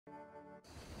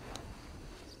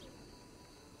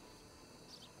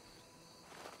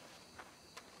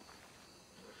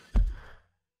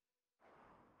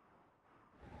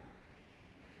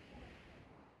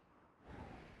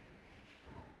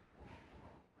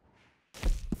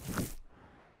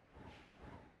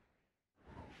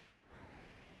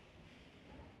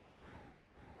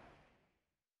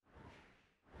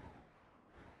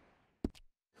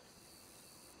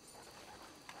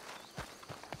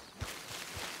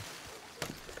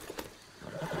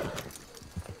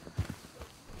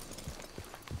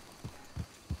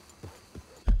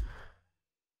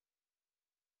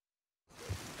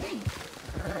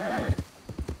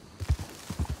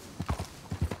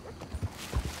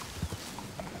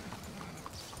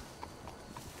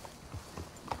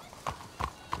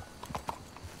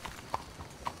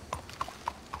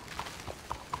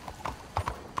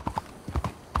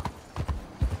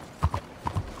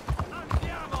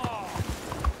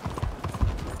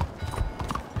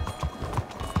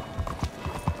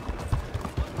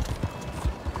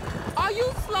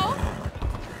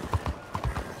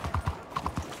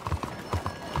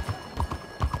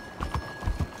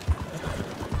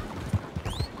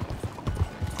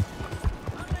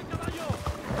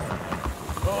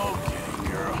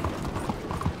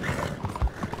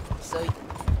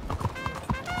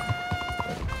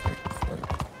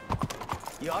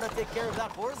gotta take care of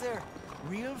that CORSAIR.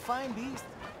 Real fine beast.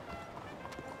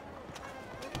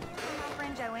 My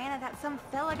friend Joanna, that some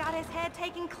fella got his head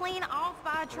taken clean off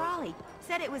by a trolley.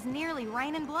 Said it was nearly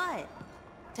raining blood.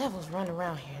 Devils run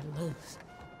around here loose.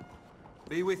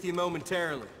 Be with you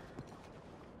momentarily.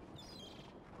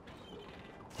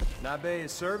 Not be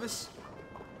his service?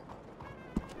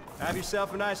 Have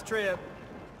yourself a nice trip.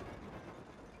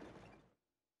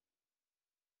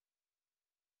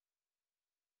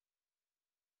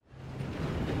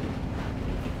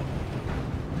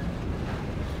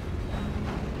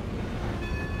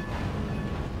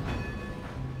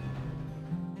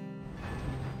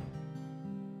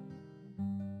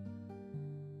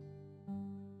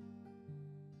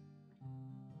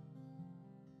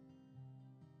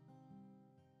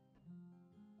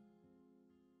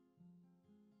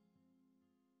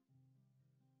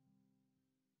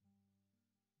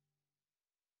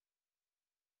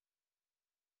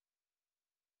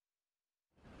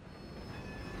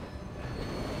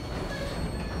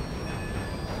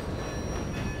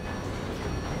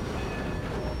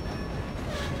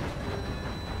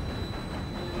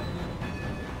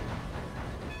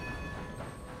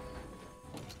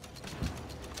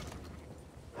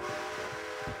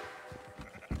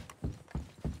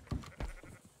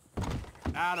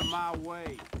 Out of my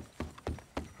way.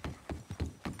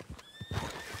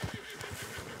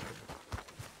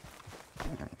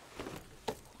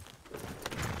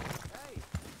 Hey.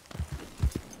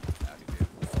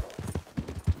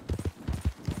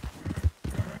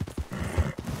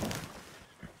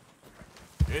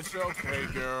 It's okay,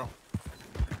 girl.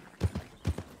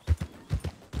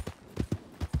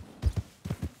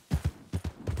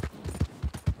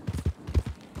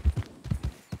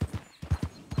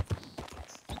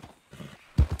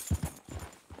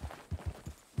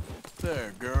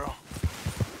 There, girl.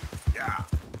 Yeah.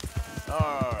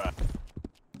 All right.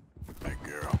 Hey,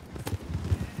 girl.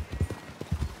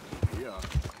 Yeah.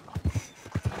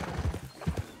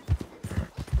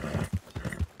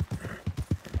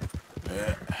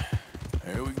 Yeah.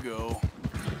 There we go.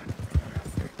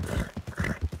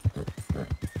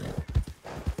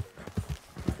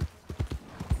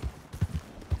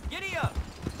 Giddy up!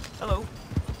 Hello.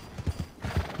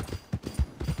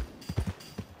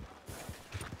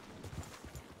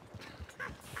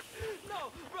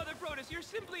 You're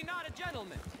simply not a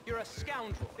gentleman. You're a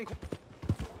scoundrel.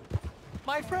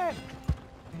 My friend,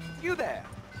 you there?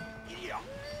 Yeah.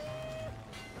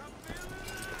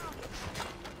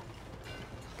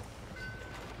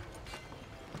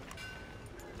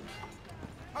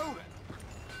 Hold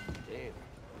it.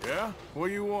 Yeah? What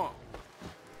do you want?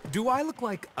 Do I look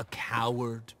like a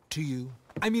coward to you?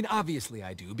 I mean, obviously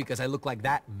I do, because I look like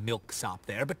that milksop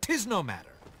there, but 'tis no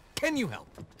matter. Can you help?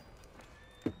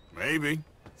 Maybe.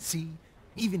 See?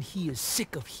 Even he is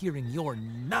sick of hearing your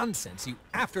nonsense, you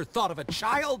afterthought of a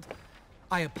child.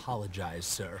 I apologize,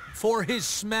 sir, for his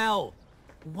smell.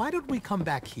 Why don't we come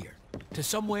back here? To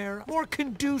somewhere more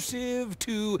conducive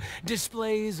to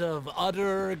displays of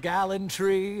utter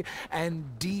gallantry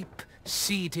and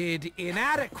deep-seated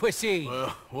inadequacy.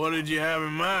 Well, what did you have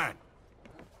in mind?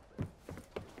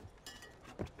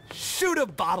 Shoot a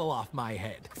bottle off my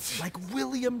head, like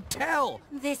William Tell.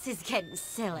 This is getting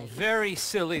silly. Very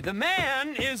silly. The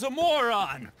man is a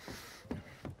moron.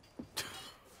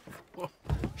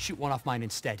 Shoot one off mine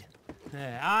instead.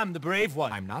 I'm the brave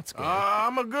one. I'm not scared.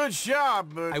 I'm a good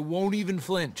shot, but I won't even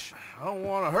flinch. I don't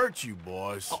want to hurt you,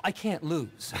 boys. Oh, I can't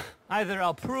lose. Either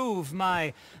I'll prove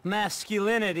my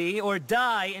masculinity or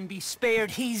die and be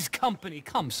spared his company.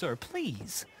 Come, sir,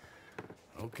 please.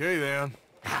 Okay, then.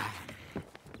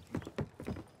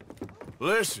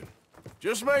 Listen,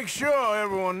 just make sure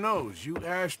everyone knows you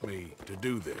asked me to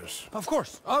do this. Of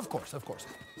course, of course, of course.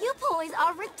 You boys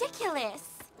are ridiculous.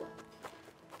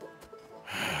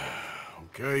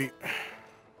 Okay.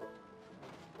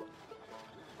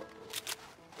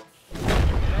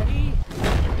 Ready?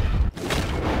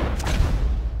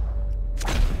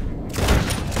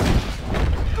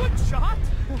 Good shot!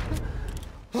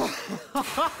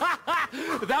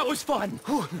 That was fun.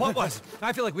 What was?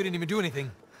 I feel like we didn't even do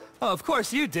anything. Oh, of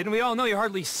course you didn't. We all know you're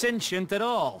hardly sentient at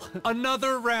all.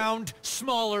 Another round,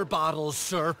 smaller bottles,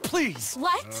 sir. Please.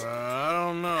 What? I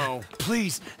don't know.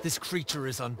 Please. This creature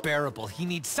is unbearable. He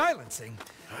needs silencing.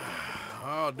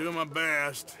 I'll do my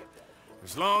best.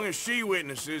 As long as she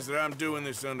witnesses that I'm doing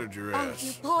this under Oh, duress.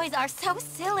 you boys are so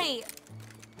silly.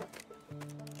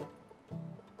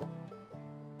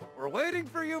 We're waiting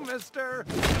for you, mister.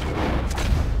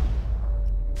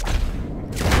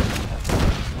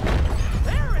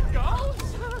 There it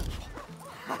goes!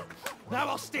 Now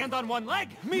I'll stand on one leg.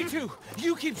 Me too.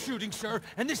 You keep shooting, sir,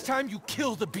 and this time you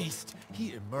kill the beast.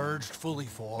 He emerged fully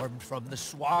formed from the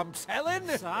swamps, Helen.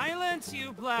 Silence,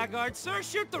 you blackguard. Sir,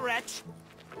 shoot the wretch.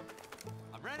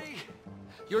 I'm ready.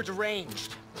 You're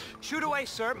deranged. Shoot away,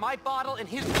 sir. My bottle and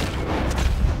his...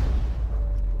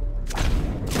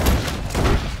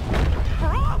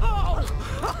 Bravo!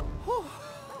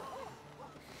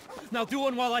 Now do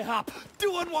one while I hop.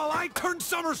 Do one while I turn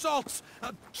somersaults.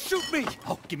 Shoot me.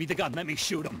 Oh, give me the gun. Let me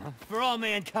shoot him. For all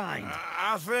mankind.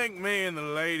 I think me and the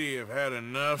lady have had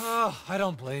enough. Oh, I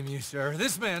don't blame you, sir.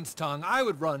 This man's tongue, I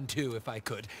would run too if I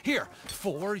could. Here,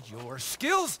 for your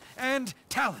skills and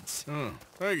talents.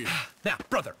 Thank you. Now,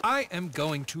 brother, I am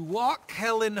going to walk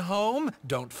Helen home.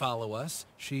 Don't follow us.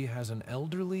 She has an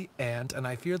elderly aunt, and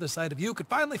I fear the sight of you could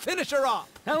finally finish her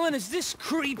off. Helen, is this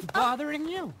creep bothering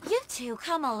you? You two,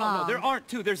 come along. Oh, no, there aren't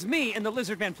two. There's me and the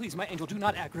lizard man. Please, my angel, do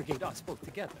not aggregate us both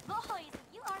together. Boys,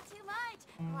 you are too much.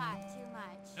 Quite too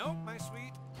much. Nope, my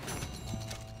sweet.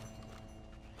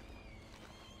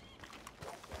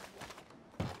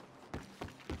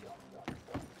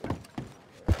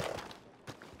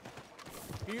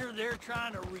 Here they're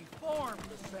trying to reform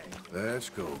the sect. Let's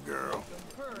go, girl.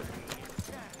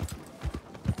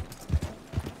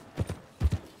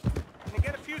 Can you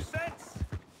get a few cents?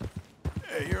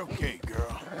 Hey, you're okay,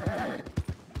 girl.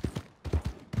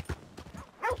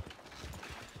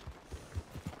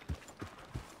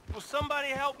 Will somebody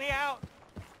help me out?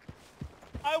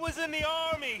 I was in the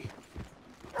army.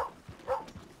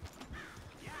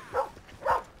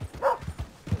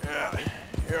 Yeah,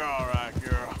 you're all right,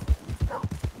 girl.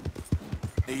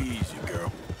 Easy,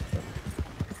 girl.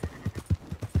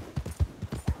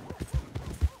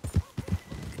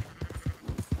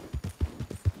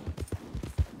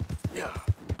 Yeah.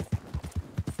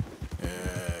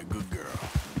 Yeah, good girl.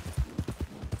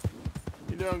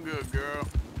 You done good, girl.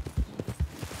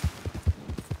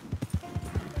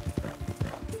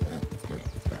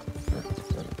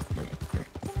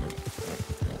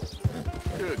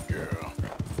 Good girl.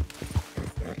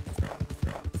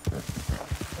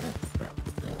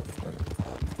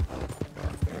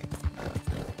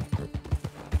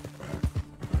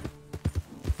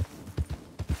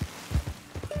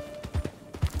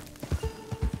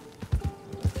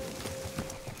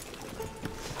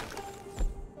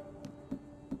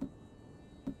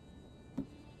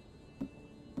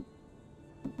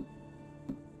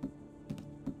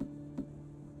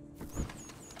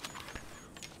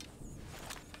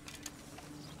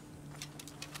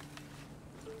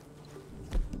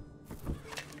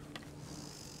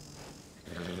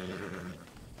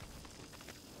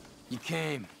 You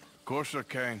came. Of course I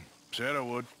came. Said I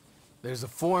would. There's a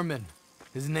foreman.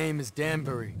 His name is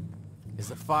Danbury. There's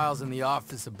the files in the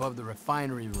office above the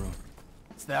refinery room.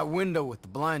 It's that window with the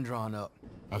blind drawn up.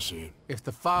 I see it. If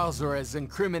the files are as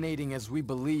incriminating as we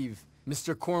believe,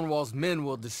 Mr. Cornwall's men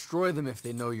will destroy them if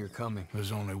they know you're coming.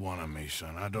 There's only one of me,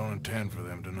 son. I don't intend for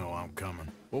them to know I'm coming.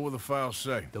 What will the files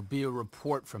say? There'll be a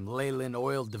report from Leyland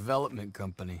Oil Development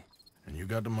Company. And you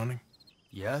got the money?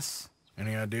 Yes?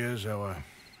 Any ideas how I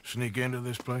sneak into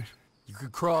this place? You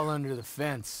could crawl under the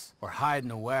fence or hide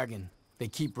in a wagon. They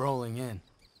keep rolling in.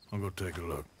 I'll go take a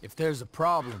look. If there's a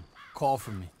problem, call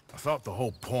for me. I thought the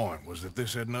whole point was that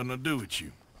this had nothing to do with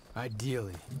you.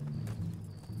 Ideally.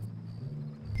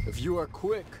 If you are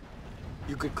quick,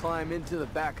 you could climb into the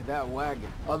back of that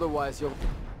wagon. Otherwise, you'll...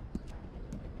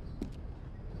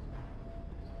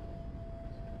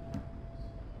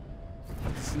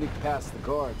 sneak past the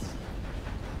guards.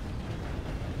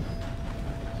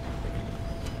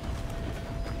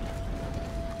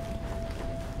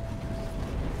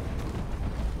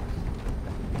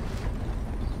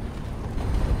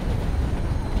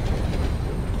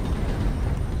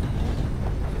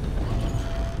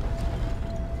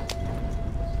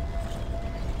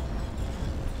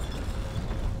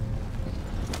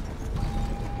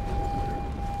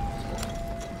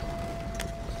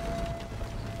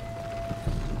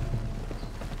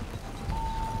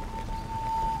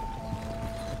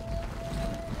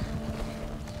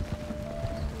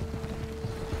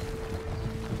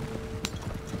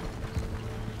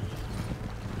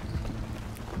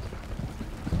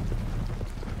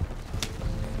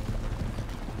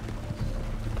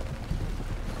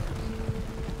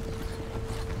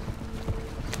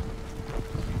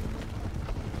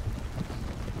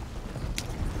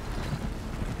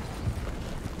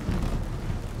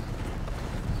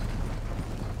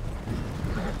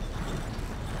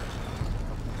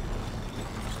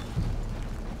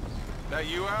 That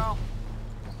you, Al?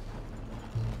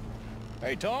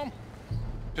 Hey, Tom?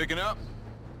 Picking up?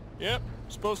 Yep.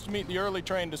 Supposed to meet the early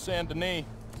train to Saint Denis.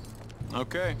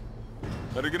 Okay.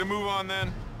 Better get a move on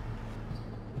then.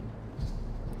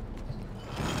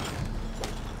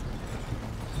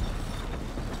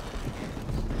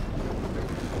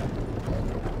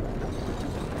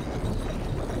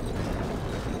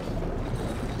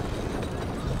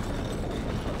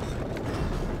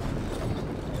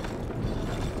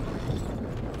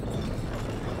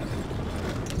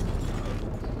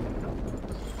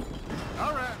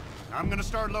 All right, I'm gonna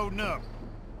start loading up.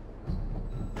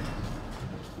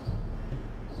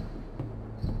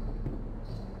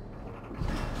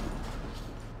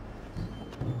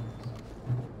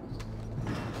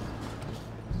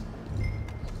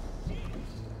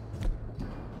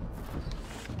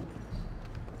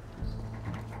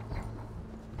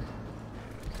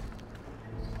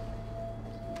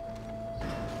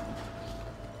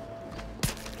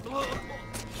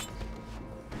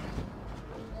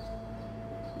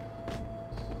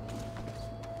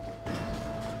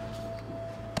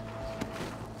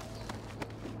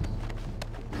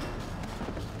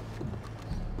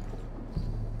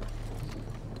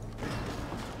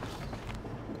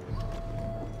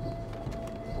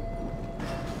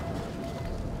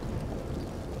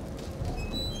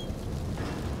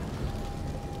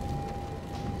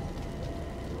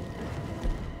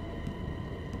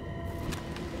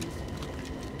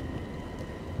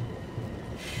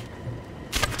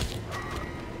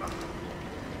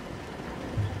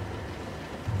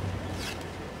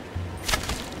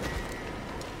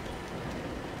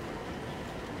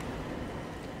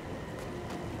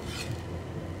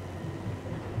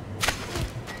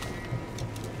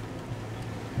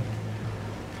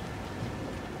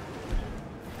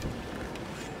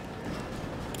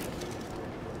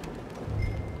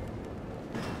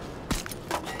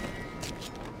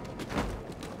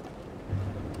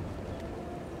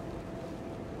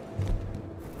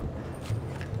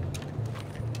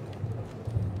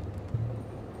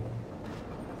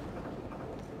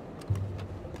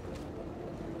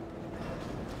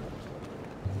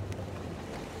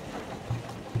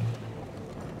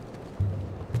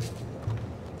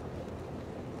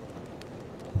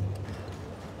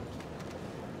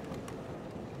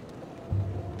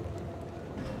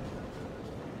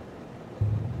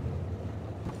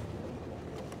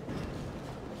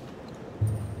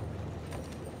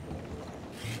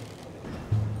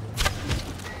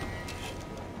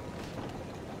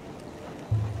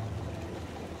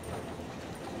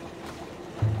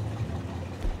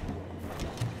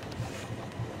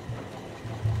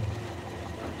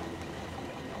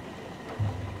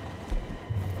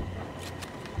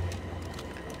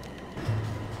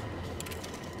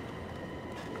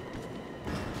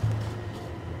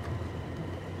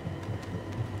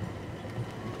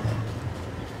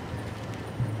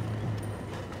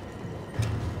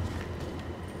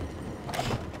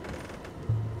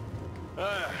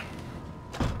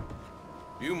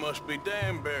 You must be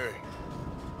Danbury.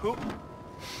 Who?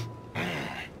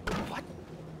 What?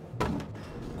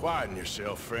 Quieten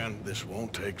yourself, friend. This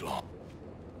won't take long.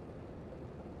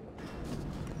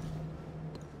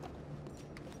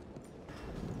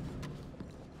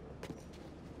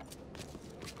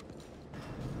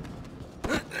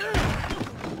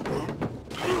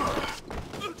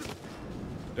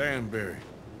 Danbury.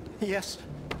 Yes.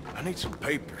 I need some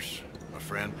papers, my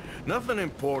friend. Nothing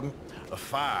important. A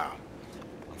file.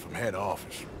 I'm from head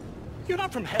office. You're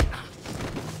not from head...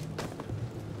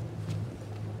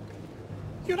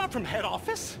 You're not from head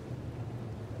office?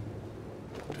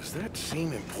 Does that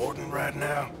seem important right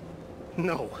now?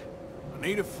 No. I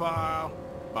need a file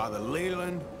by the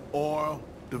Leland Oil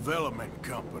Development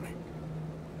Company.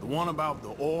 The one about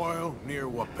the oil near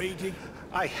Wapiti?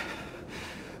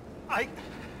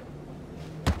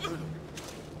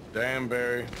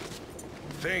 Danbury,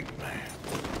 think, man.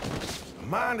 A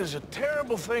mind is a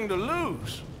terrible thing to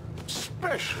lose,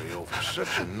 especially over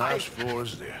such a nice floor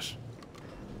as this.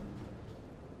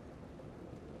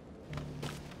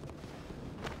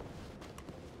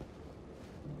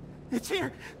 It's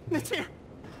here! It's here!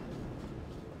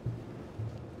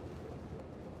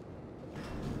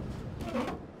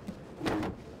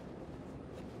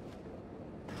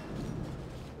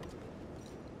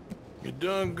 You're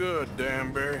doing good,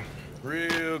 Danbury.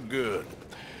 Real good.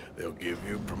 They'll give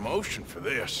you a promotion for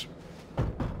this.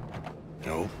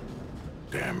 No,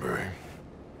 Danbury.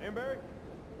 Danbury?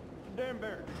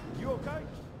 Danbury, you okay?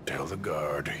 Tell the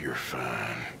guard you're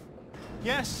fine.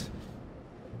 Yes.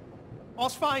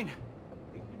 All's fine.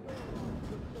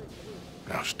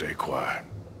 Now stay quiet.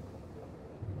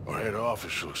 Or head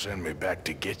office will send me back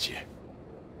to get you.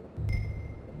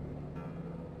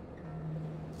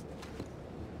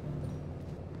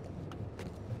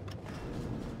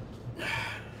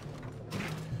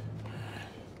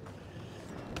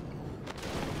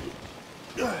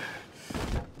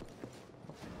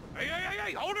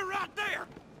 hey, hold it right there!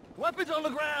 Weapons on the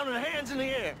ground and hands in the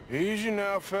air. Easy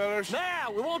now, fellas.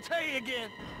 Now, we won't tell you again.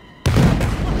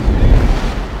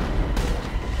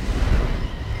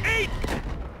 Eat!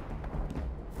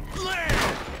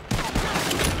 Land!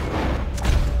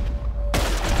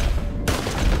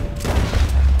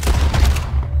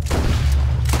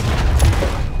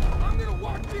 I'm gonna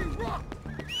walk you rock.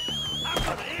 I'm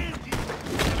gonna end you.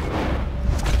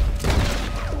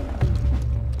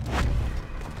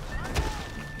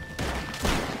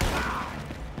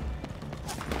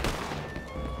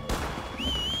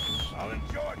 I'll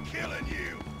enjoy killing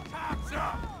you. Time's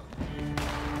up.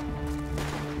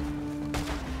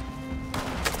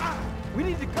 We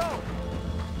need to go.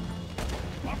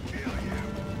 I'll kill you.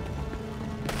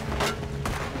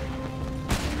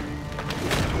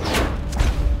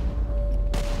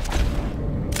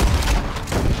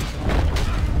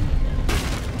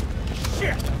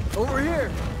 Shit! Over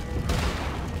here!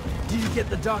 Did you get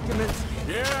the documents?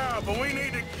 Yeah, but we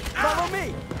need to... Follow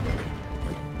me!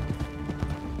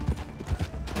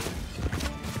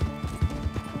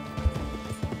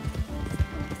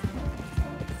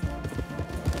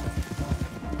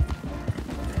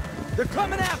 They're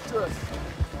coming after us!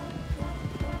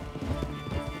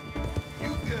 You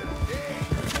good as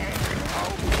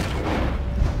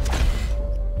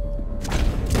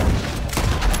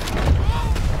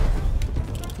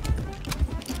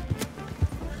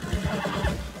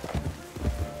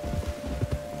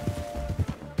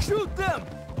Shoot them!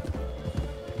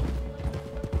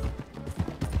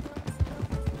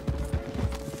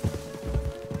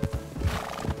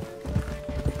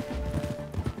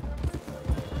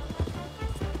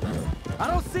 I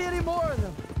don't see any more of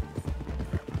them.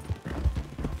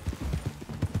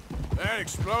 That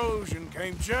explosion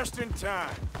came just in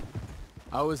time.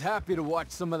 I was happy to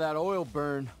watch some of that oil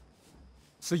burn.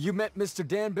 So you met Mr.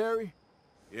 Danbury?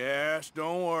 Yes,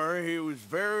 don't worry, he was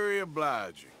very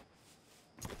obliging.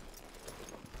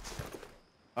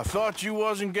 I thought you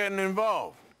wasn't getting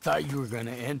involved. Thought you were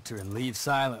gonna enter and leave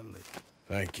silently.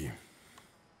 Thank you.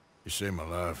 You saved my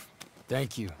life.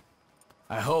 Thank you.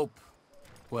 I hope.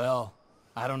 Well,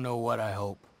 I don't know what I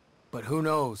hope. But who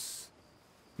knows?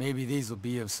 Maybe these will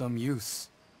be of some use.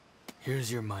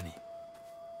 Here's your money.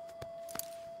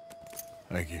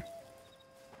 Thank you.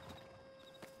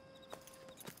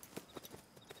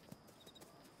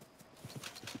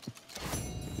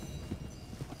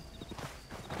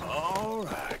 All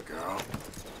right, girl.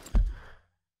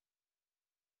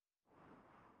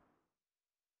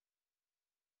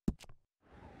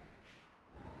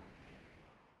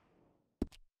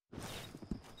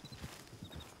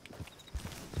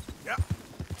 Yeah.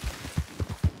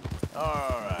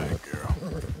 All right, girl.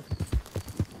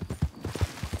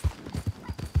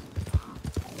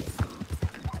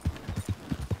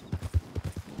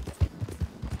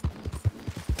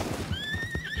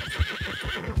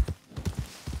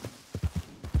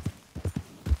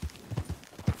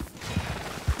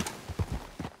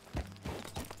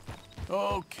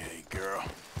 Okay, girl.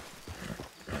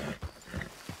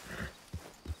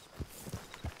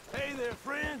 Hey there,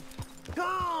 friend.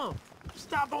 Come!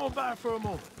 Stop on by for a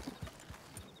moment.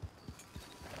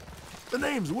 The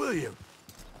name's William.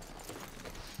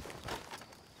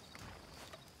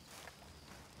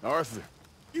 Arthur.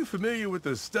 You familiar with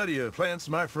the study of plants,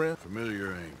 my friend?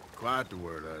 Familiar ain't quite the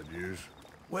word I'd use.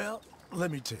 Well, let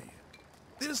me tell you.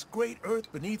 This great earth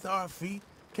beneath our feet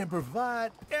can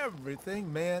provide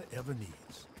everything man ever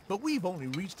needs. But we've only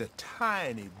reached a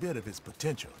tiny bit of its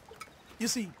potential. You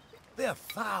see, there are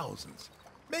thousands,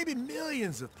 maybe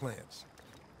millions of plants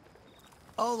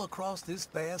all across this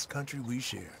vast country we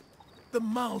share. The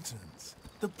mountains,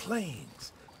 the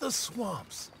plains, the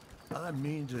swamps. I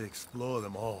mean to explore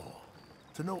them all,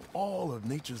 to know all of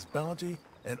nature's bounty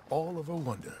and all of her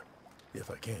wonder, if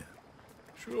I can.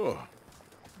 Sure.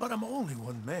 But I'm only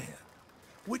one man.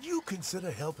 Would you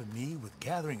consider helping me with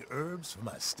gathering herbs for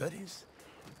my studies?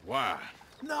 Why?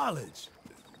 Knowledge,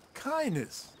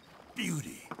 kindness,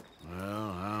 beauty.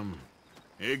 Well, I'm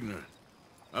ignorant,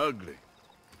 ugly,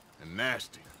 and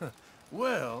nasty.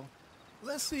 Well,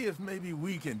 let's see if maybe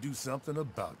we can do something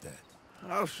about that.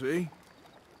 I'll see.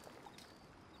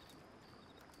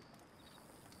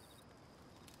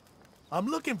 I'm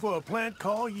looking for a plant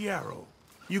called yarrow.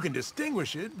 You can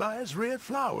distinguish it by its red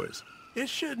flowers. It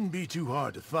shouldn't be too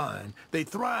hard to find. They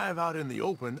thrive out in the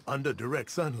open under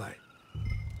direct sunlight.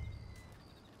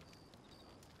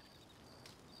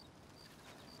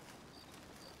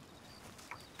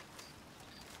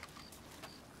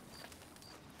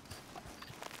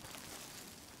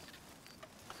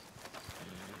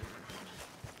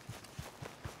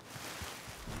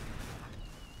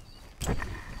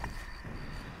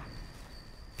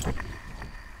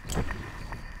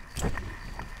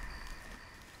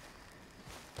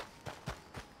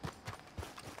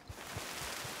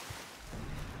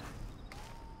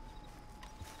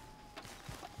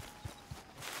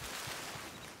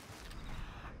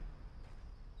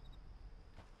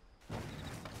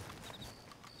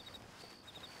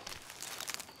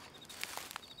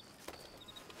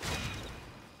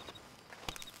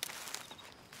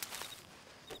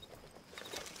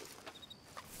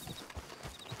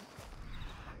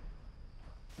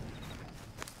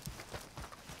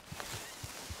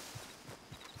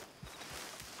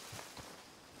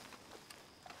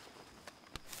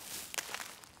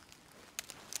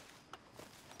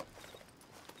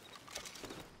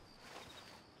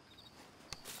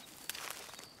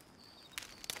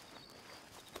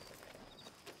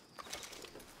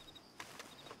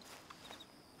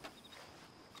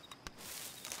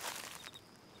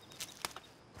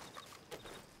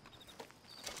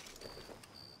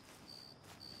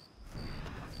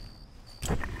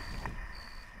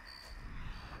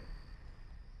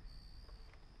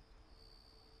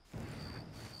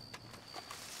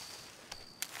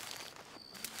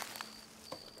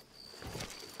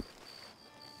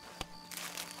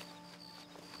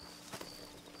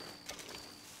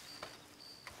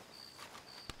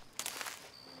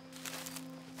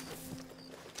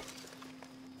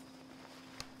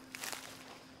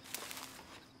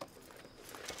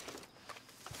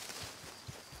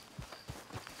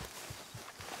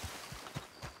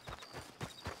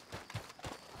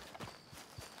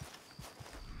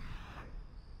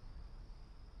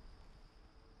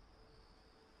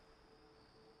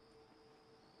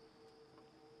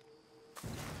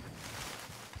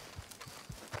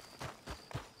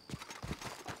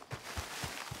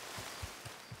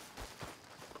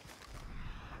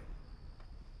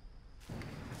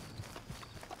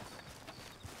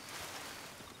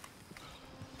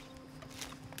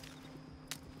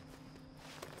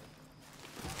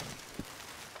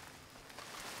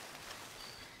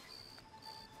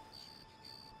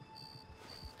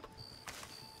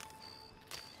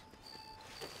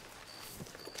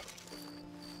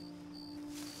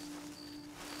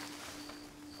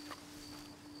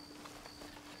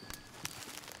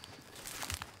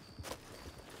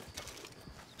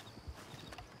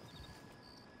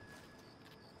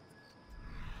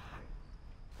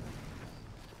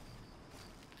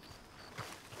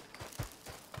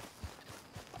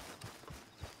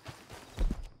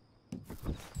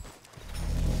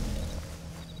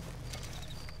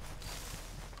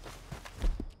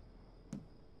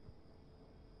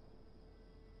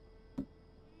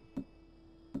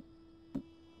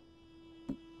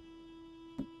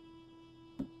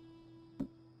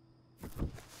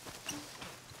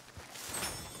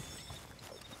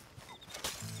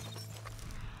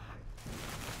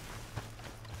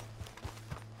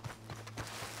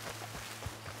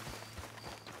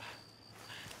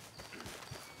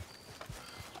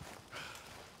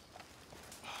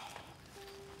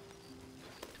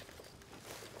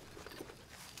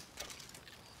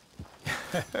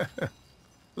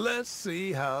 Let's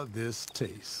see how this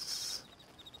tastes.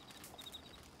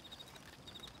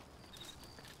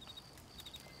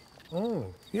 Oh,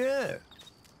 yeah.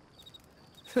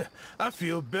 I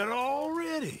feel better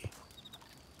already.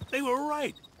 They were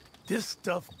right. This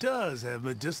stuff does have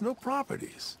medicinal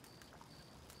properties.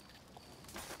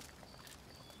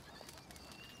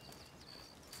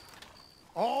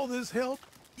 All this help,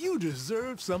 you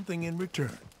deserve something in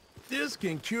return. This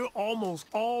can cure almost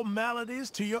all maladies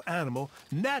to your animal,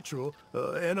 natural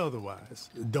and otherwise.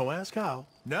 Don't ask how.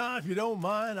 Now, if you don't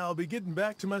mind, I'll be getting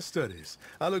back to my studies.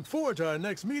 I look forward to our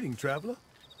next meeting, traveler.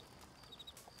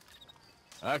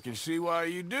 I can see why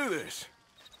you do this.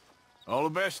 All the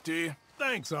best to you.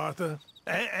 Thanks, Arthur.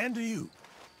 And to you.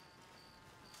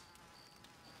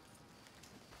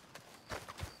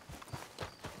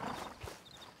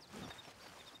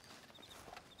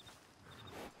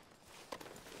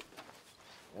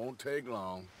 Won't take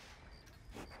long.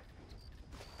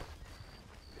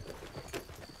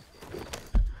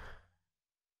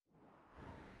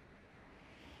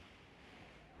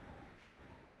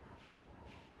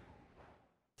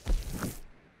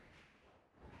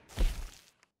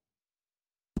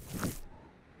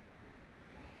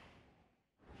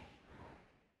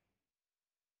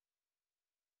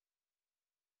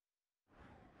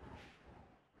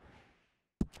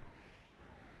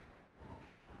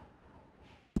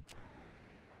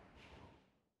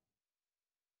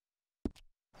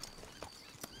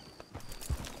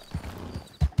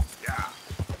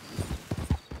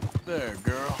 There,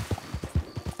 girl.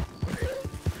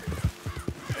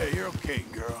 Hey, you're okay,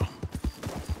 girl.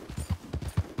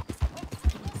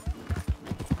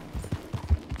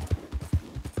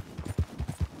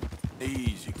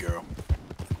 Easy, girl.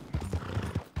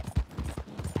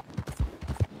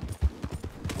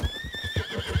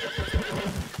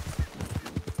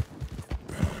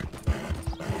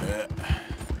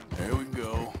 There we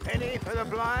go. Penny for the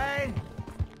blind.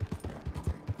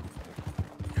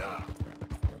 Yeah.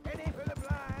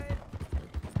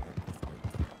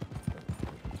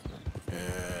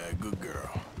 Good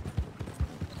girl.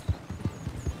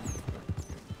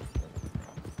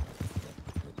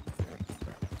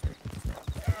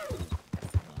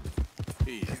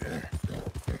 Easy there.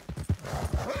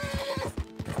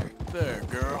 There,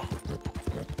 girl.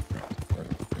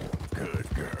 Good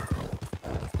girl.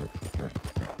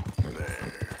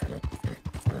 There.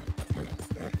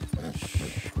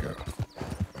 Shh, girl.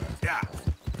 Yeah.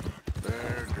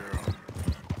 There, girl.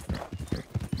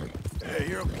 Hey,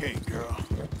 you're okay, girl.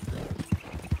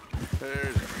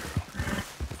 There's a girl.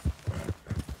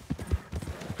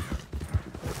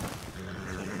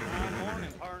 Good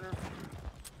morning, partner.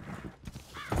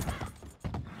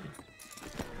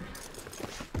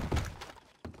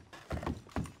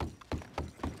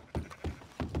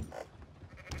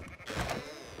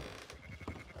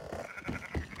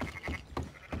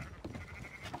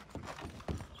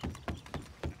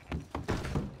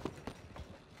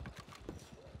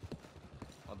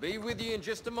 I'll be with you in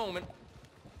just a moment.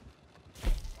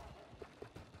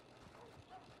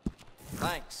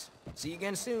 Thanks. See you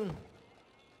again soon.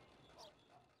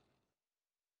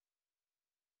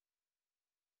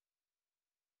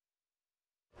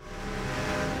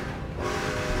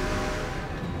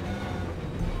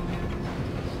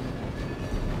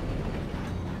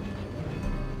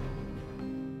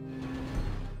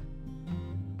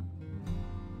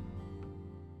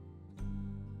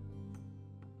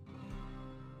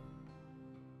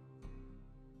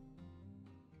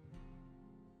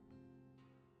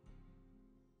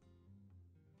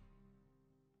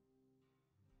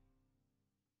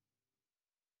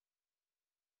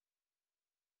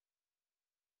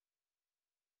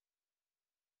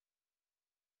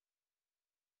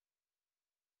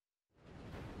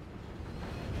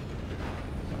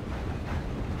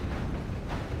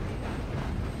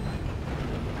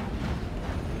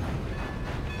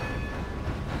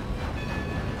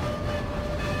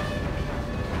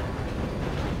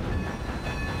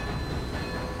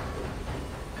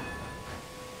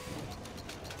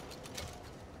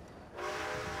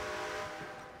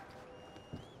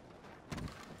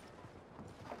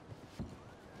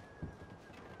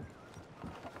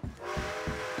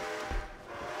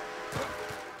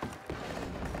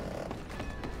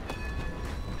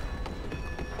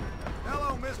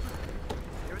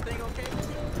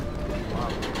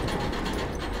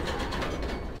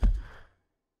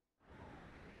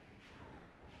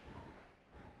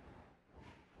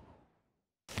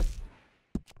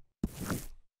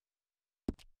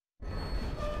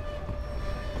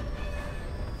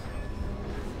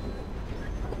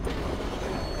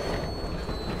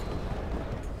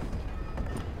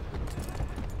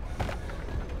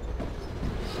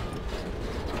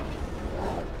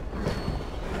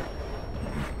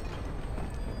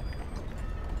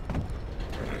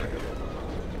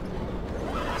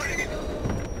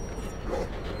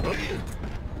 Easy,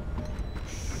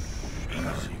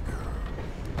 girl.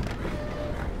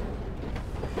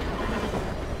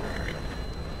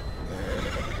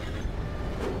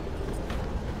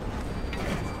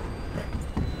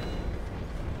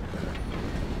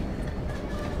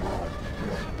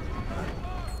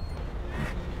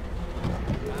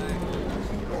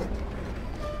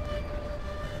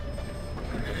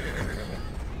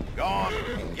 Go on,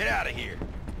 get out of here.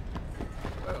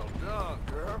 Well done,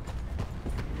 girl.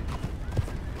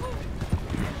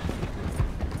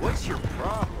 What's your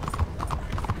problem?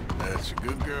 That's a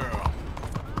good girl.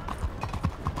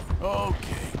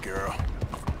 Okay, girl.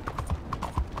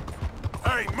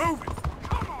 Hey, move it!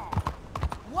 Come on!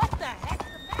 What the heck's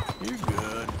the matter? You're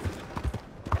good.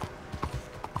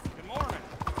 Good morning.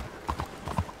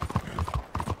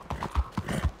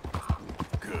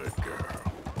 Good girl.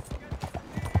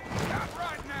 Stop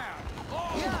right now.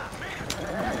 Oh, yeah.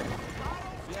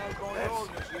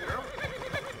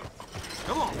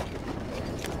 Come on.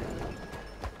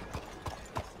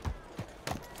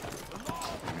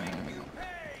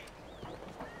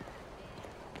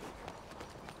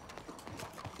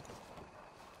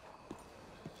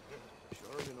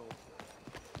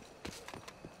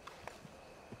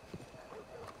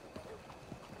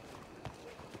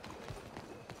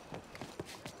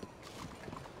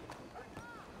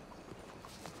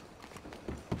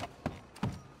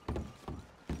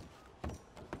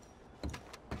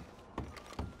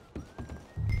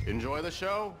 Enjoy the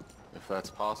show, if that's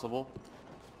possible.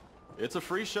 It's a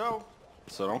free show,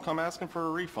 so don't come asking for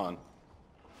a refund.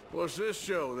 What's this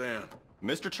show, then?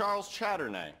 Mr. Charles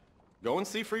Chatternay. Go and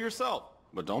see for yourself,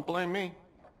 but don't blame me.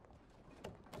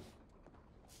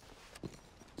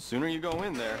 Sooner you go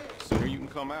in there, sooner you can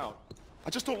come out. I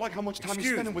just don't like how much time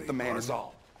you're spending with the man is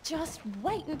all. Just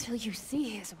wait until you see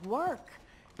his work.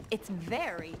 It's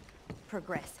very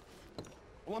progressive.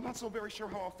 Well, I'm not so very sure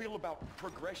how I feel about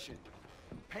progression.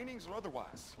 Paintings or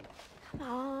otherwise. Come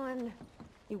on.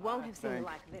 You won't have seen it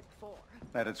like this before.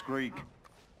 That it's Greek.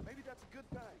 Maybe that's a good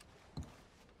thing.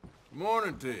 Good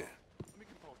morning to you. Let me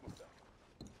compose myself.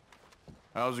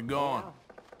 How's it going?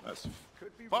 That's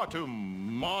far too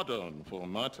modern for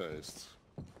my tastes.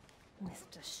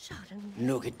 Mr. Shotton.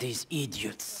 Look at these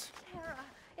idiots. Tara,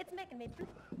 it's making me...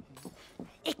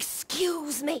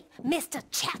 Excuse me, Mr.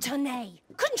 Chatternay.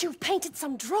 Couldn't you have painted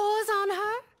some drawers on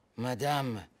her?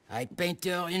 Madame, I paint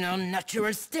her in her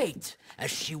natural state, as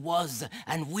she was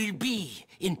and will be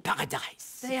in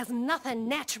paradise. There's nothing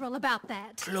natural about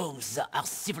that. Clothes are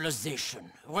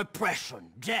civilization, repression,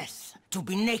 death. To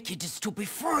be naked is to be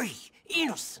free,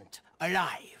 innocent,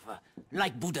 alive.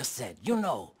 Like Buddha said, you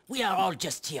know, we are all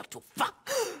just here to fuck.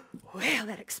 Well,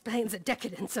 that explains the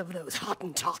decadence of those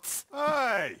Hottentots.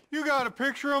 Hey, you got a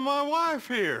picture of my wife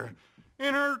here,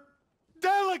 in her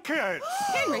delicates.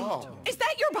 Henry, is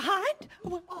that your behind?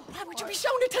 Why would you be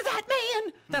showing it to that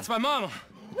man? That's my mama.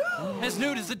 As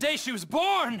nude as the day she was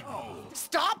born.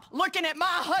 Stop looking at my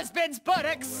husband's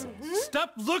buttocks.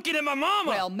 Stop looking at my mama.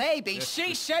 Well, maybe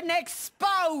she shouldn't have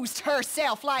exposed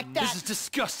herself like that. This is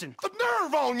disgusting. The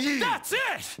nerve on you! That's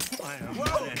it! Come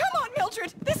on,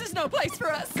 Mildred. This is no place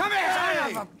for us. Come here,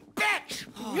 son of a bitch!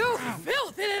 You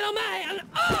filthy little man!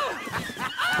 Oh!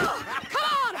 Oh! Come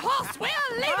on, horse, we'll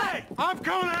leave Hey, it. I'm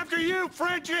coming after you,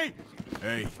 Frenchie!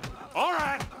 Hey. All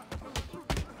right.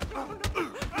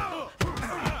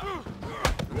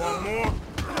 One more?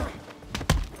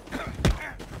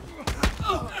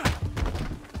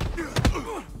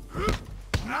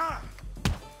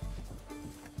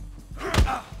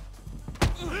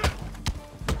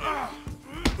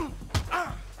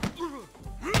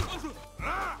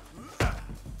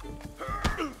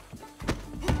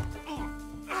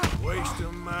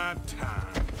 Wasting my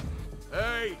time.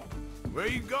 Hey, where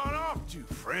you gone off to,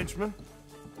 Frenchman?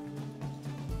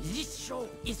 This show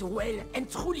is well and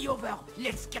truly over.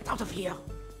 Let's get out of here.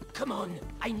 Come on,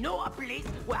 I know a place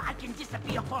where I can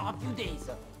disappear for a few days.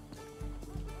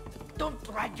 Don't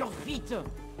drag your feet.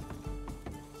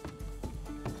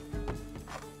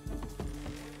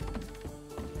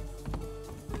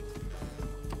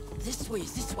 This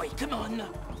way, come on.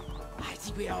 I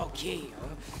think we are okay.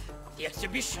 The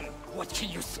exhibition, what can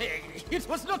you say? It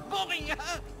was not boring.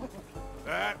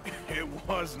 That it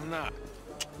was not.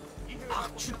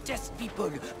 Art should test people,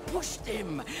 push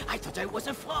them. I thought I was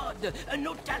a fraud, a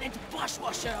no-talent brush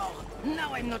washer.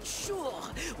 Now I'm not sure.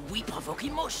 We provoke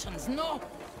emotions, no?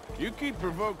 You keep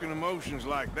provoking emotions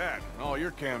like that, and all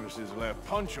your canvases will have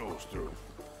punch holes through.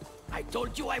 I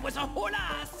told you I was a whole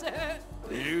ass.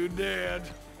 You did,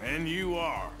 and you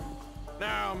are.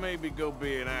 Now maybe go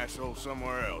be an asshole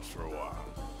somewhere else for a while.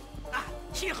 Ah,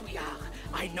 Here we are.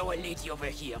 I know a lady over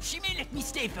here. She may let me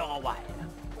stay for a while.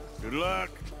 Good luck.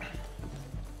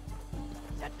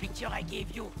 That picture I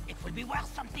gave you, it will be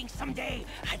worth something someday.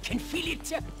 I can feel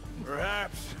it.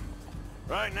 Perhaps.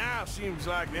 Right now, seems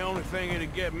like the only thing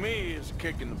it'd get me is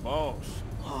kicking the balls.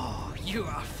 Oh, you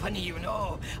are funny, you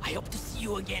know. I hope to see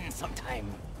you again sometime.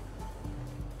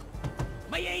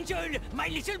 My angel, my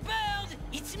little bird,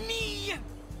 it's me!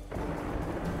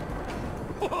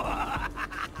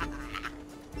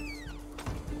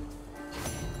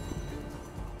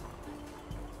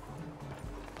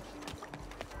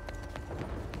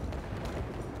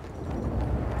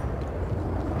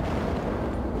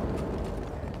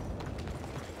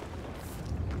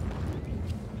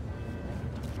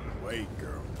 Wait,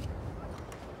 girl.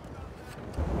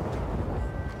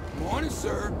 Morning,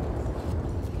 sir.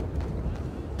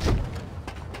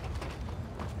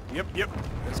 Yep.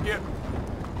 Let's get.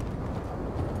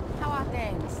 How are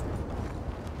things?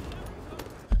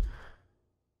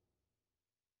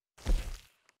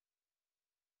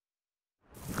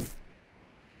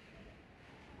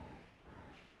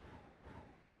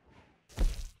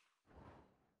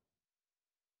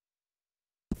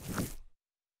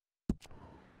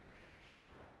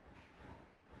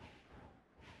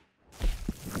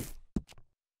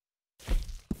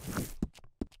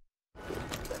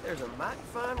 There's a mighty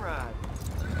fine ride.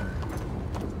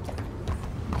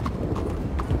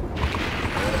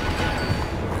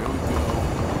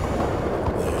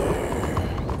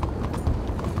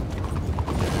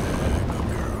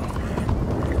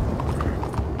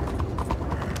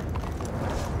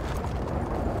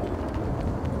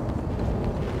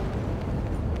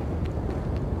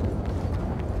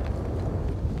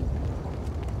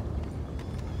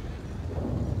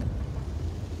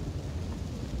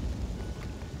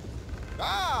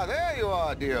 Ah, there you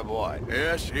are, dear boy.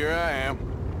 Yes, here I am.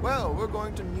 Well, we're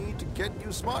going to need to get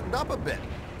you smartened up a bit.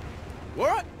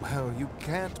 What? Well, you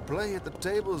can't play at the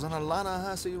tables on a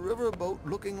Lannahechee riverboat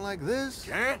looking like this.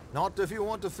 Can't? Not if you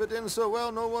want to fit in so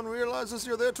well no one realizes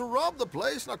you're there to rob the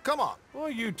place. Now, come on. What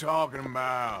are you talking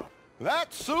about?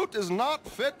 That suit is not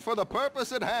fit for the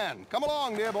purpose at hand. Come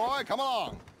along, dear boy, come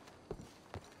along.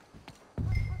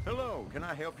 Hello, can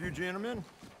I help you gentlemen?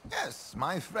 Yes,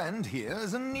 my friend here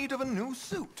is in need of a new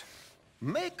suit.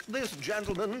 Make this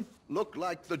gentleman look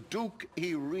like the Duke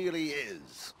he really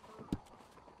is.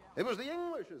 It was the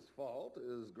English's fault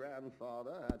his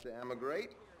grandfather had to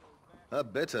emigrate. A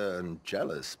bitter and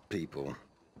jealous people.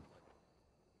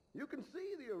 You can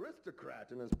see the aristocrat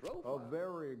in his profile. A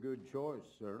very good choice,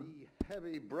 sir. The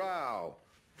heavy brow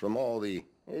from all the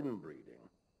inbreeding.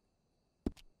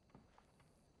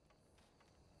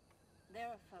 There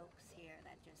are folks here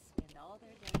that just spend all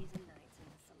their days and nights in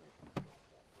the saloon.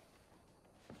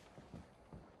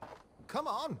 Come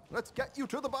on, let's get you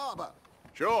to the barber.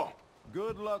 Sure.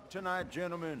 Good luck tonight,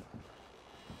 gentlemen.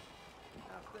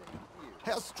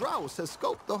 Herr Strauss has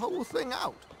scoped the whole thing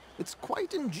out. It's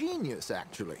quite ingenious,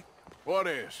 actually. What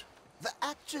is? The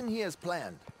action he has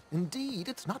planned. Indeed,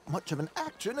 it's not much of an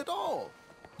action at all.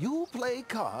 You play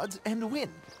cards and win.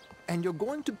 And you're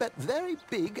going to bet very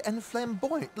big and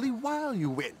flamboyantly while you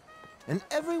win. And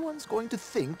everyone's going to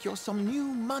think you're some new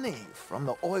money from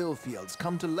the oil fields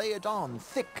come to lay it on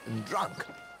thick and drunk.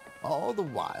 All the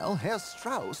while, Herr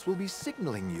Strauss will be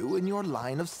signaling you in your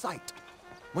line of sight.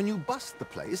 When you bust the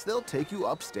place, they'll take you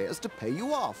upstairs to pay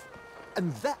you off.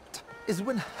 And that is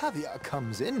when Javier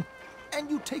comes in,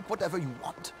 and you take whatever you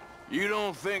want. You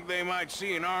don't think they might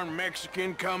see an armed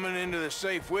Mexican coming into the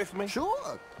safe with me?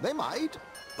 Sure, they might,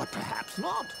 but perhaps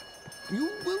not. You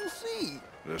will see.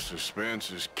 The suspense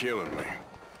is killing me.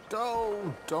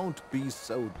 Oh, don't be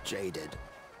so jaded.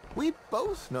 We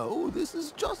both know this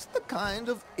is just the kind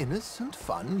of innocent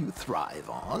fun you thrive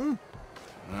on.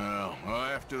 Well,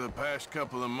 after the past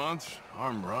couple of months,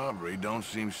 armed robbery don't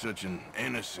seem such an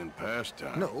innocent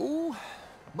pastime. No,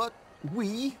 but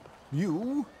we,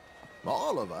 you,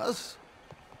 all of us,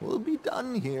 will be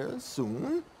done here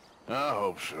soon. I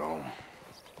hope so.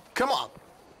 Come on.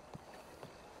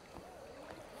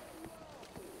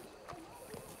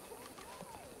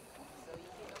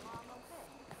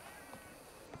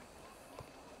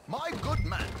 My good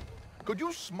man, could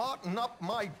you smarten up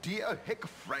my dear hick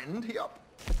friend here?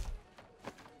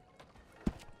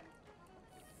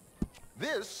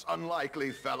 This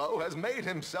unlikely fellow has made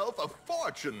himself a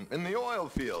fortune in the oil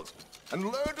fields and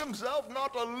learned himself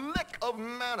not a lick of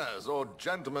manners or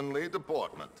gentlemanly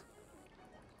deportment.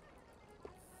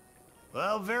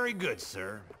 Well, very good,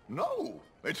 sir. No,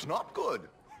 it's not good.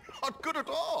 Not good at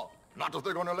all. Not if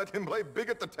they're going to let him play big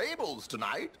at the tables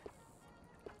tonight.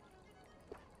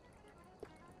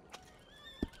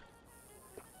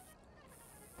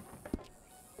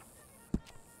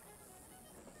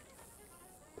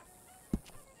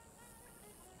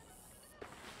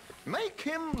 Make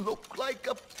him look like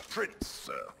a prince,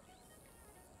 sir.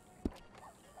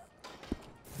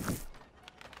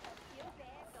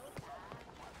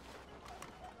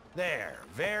 There,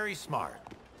 very smart.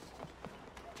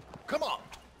 Come on,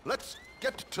 let's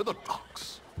get to the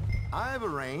docks. I've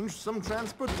arranged some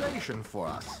transportation for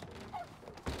us.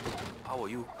 How are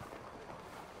you?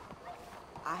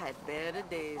 I had better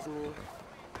days, man.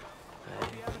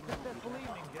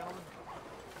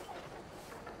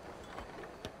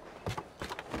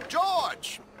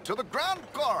 George, to the Grand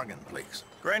Corrigan, please.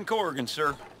 Grand Corrigan,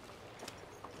 sir.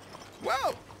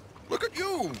 Well, look at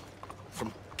you.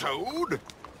 From Toad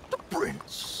to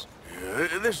Prince.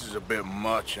 Yeah, this is a bit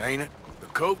much, ain't it? The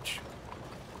coach?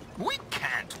 We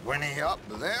can't whinny up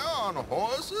there on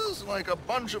horses like a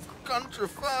bunch of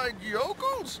countrified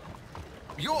yokels.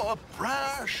 You're a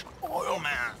brash oil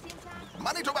man.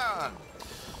 Money to burn.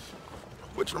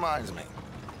 Which reminds me,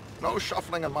 no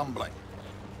shuffling and mumbling.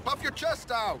 Puff your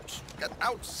chest out. Get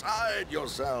outside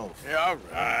yourself. Yeah, all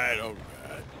right.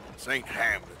 This ain't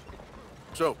Hamlet.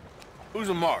 So, who's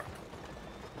a mark?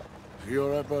 Is he all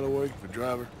right, by the way, the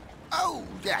driver? Oh,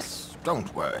 yes.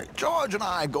 Don't worry. George and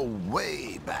I go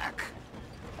way back.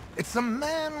 It's a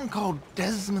man called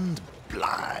Desmond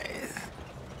Blythe.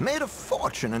 Made a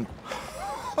fortune in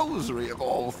hosiery of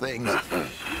all things.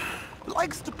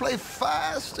 Likes to play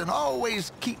fast and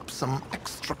always keeps some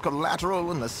extra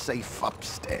collateral in the safe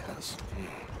upstairs.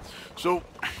 So,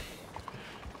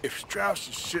 if Strauss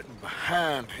is sitting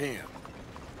behind him,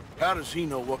 how does he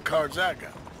know what cards I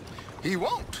got? He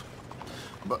won't.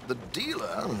 But the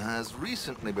dealer has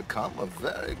recently become a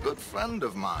very good friend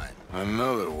of mine.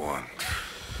 Another one.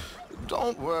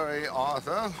 Don't worry,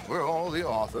 Arthur. We're all the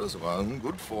authors of our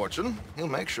good fortune. He'll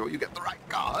make sure you get the right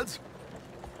cards.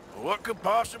 What could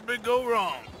possibly go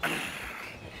wrong?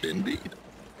 Indeed.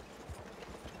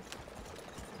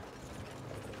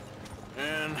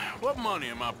 And what money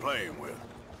am I playing with?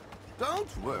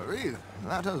 Don't worry.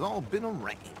 That has all been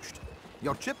arranged.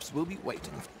 Your chips will be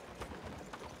waiting.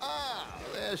 Ah,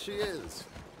 there she is.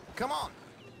 Come on.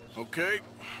 Okay.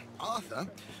 Arthur,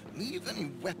 leave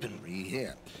any weaponry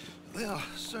here. They'll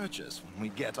search us when we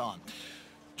get on.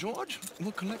 George,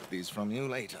 we'll collect these from you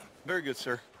later. Very good,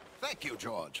 sir. Thank you,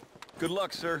 George. Good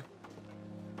luck, sir.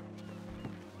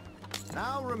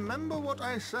 Now remember what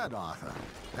I said, Arthur.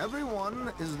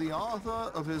 Everyone is the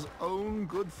author of his own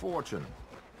good fortune.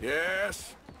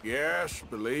 Yes,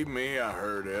 believe me, I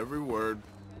heard every word.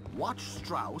 Watch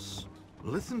Strauss,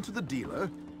 listen to the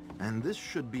dealer, and this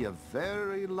should be a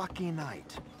very lucky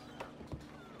night.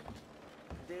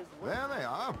 There they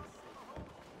are.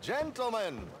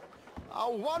 Gentlemen,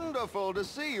 how wonderful to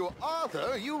see you.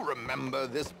 Arthur, you remember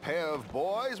this pair of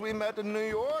boys we met in New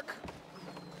York?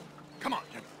 Come on,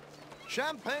 gentlemen.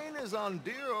 Champagne is on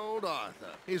dear old Arthur.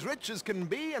 He's rich as can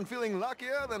be and feeling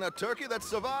luckier than a turkey that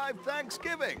survived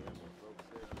Thanksgiving.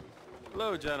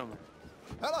 Hello, gentlemen.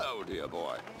 Hello, dear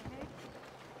boy.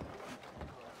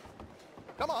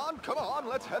 Come on,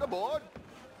 let's head aboard.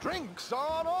 Drinks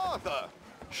on Arthur.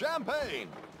 Champagne.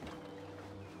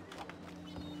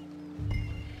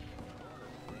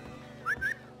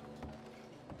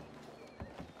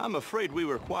 I'm afraid we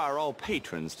require all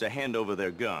patrons to hand over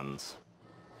their guns.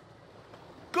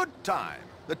 Good time.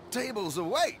 The tables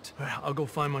await. I'll go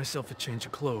find myself a change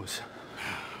of clothes.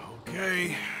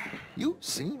 Okay. You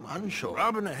seem unsure.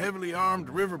 Robbing a heavily armed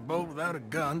riverboat without a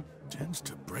gun tends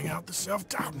to bring out the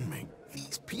self-doubt in me.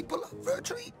 These people are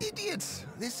virtually idiots.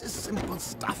 This is simple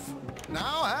stuff.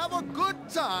 Now have a good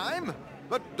time,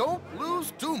 but don't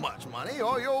lose too much money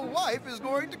or your wife is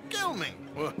going to kill me.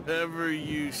 Whatever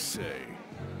you say.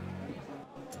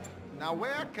 Now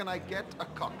where can I get a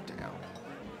cocktail?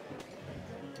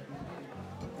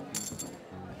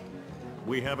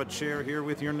 We have a chair here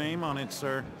with your name on it,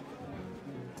 sir.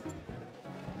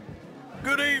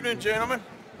 Good evening, gentlemen.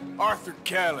 Arthur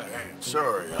Callahan.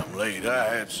 Sorry I'm late.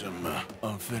 I had some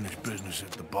unfinished business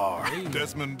at the bar.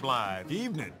 Desmond Blythe.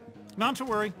 Evening. Not to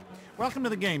worry. Welcome to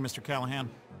the game, Mr. Callahan.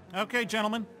 Okay,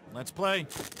 gentlemen, let's play.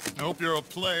 I hope you're a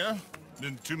player.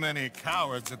 Been too many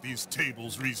cowards at these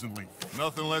tables recently.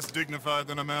 Nothing less dignified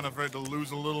than a man afraid to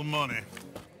lose a little money.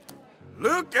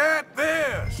 Look at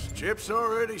this! Chips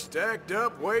already stacked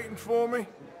up, waiting for me.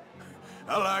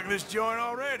 I like this joint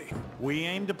already. We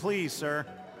aim to please, sir.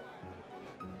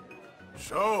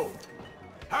 So,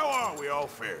 how are we all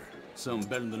fared? Some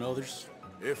better than others.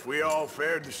 If we all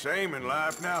fared the same in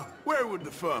life now, where would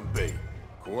the fun be?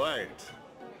 Quiet.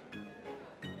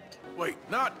 Wait,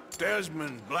 not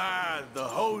Desmond Blythe, the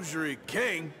hosiery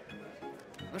king.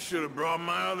 I should have brought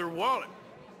my other wallet.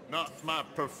 Not my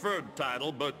preferred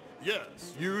title, but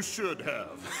yes, you should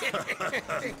have.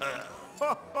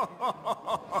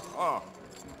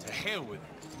 To hell with it.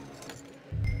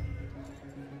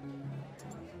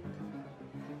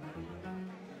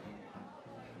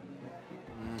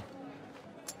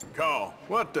 Carl,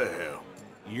 what the hell?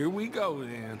 Here we go,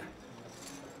 then.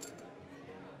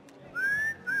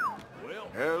 Well,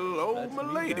 hello, my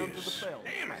ladies.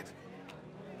 Damn it!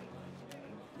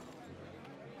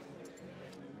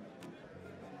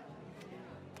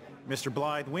 Mr.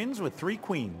 Blythe wins with 3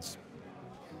 queens.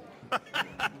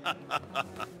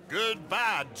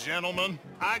 Goodbye, gentlemen.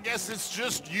 I guess it's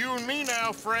just you and me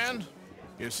now, friend.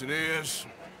 Yes, it is.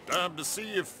 Time to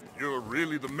see if you're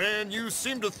really the man you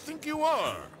seem to think you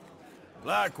are.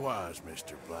 Likewise,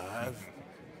 Mr. Blythe.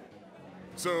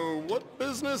 So, what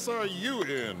business are you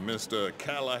in, Mr.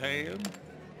 Callahan?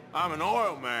 I'm an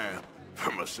oil man,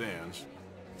 for my sins.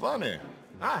 Funny,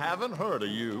 I haven't heard of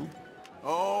you.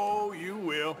 Oh, you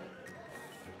will.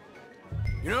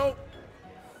 You know,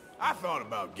 I thought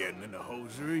about getting into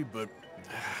hosiery, but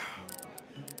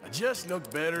I just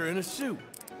look better in a suit.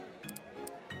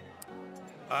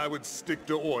 I would stick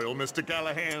to oil, Mr.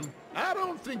 Callahan. I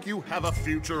don't think you have a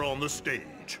future on the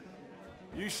stage.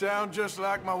 You sound just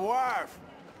like my wife.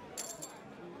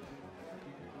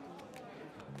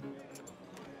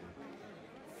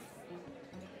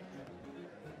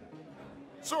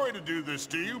 Sorry to do this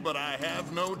to you, but I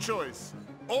have no choice.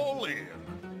 All in.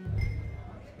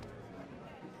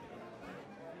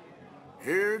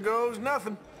 Here goes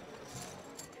nothing.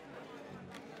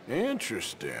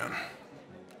 Interesting.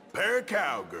 Pair of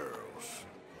cowgirls.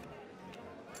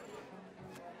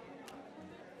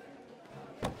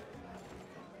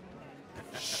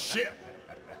 Shit!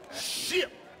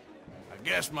 Shit! I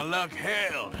guess my luck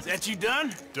held. Is that you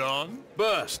done? Done?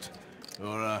 Bust.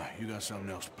 Or, you got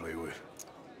something else to play with?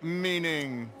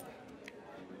 Meaning?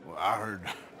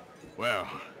 Well,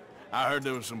 I heard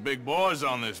there was some big boys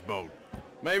on this boat.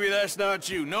 Maybe that's not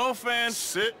you. No offense.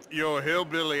 Sit your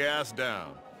hillbilly ass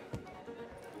down.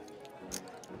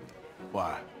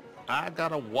 Why? I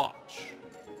got a watch.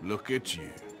 Look at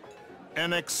you.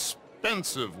 An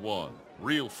expensive one.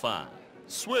 Real fine.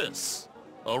 Swiss.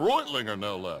 A Reutlinger,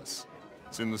 no less.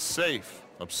 It's in the safe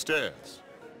upstairs.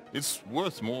 It's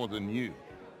worth more than you.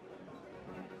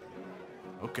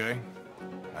 Okay.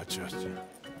 I trust you.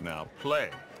 Now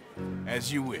play.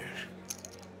 As you wish.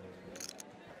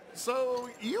 So,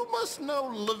 you must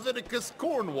know Leviticus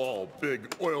Cornwall,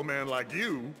 big oil man like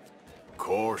you. Of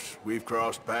course, we've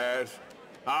crossed paths.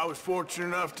 I was fortunate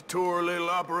enough to tour a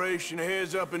little operation of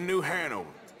his up in New Hanover.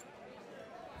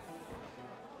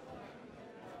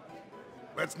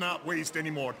 Let's not waste any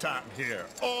more time here.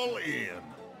 All in.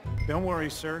 Don't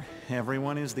worry, sir.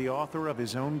 Everyone is the author of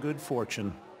his own good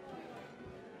fortune.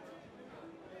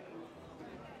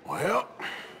 Well,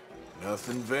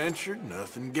 nothing ventured,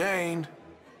 nothing gained.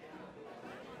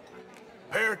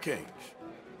 Pair of kings.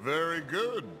 Very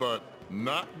good, but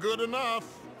not good enough.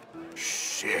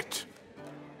 Shit.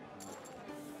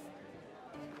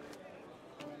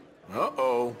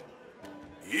 Uh-oh.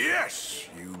 Yes,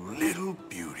 you little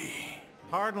beauty.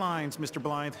 Hard lines, Mr.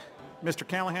 Blythe. Mr.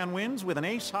 Callahan wins with an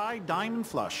ace-high diamond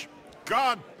flush.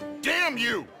 God damn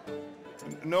you!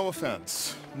 No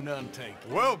offense. None taken.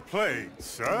 Well played,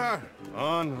 sir.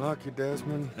 Unlucky,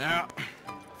 Desmond. Now,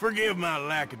 forgive my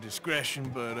lack of discretion,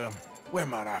 but, where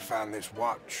might I find this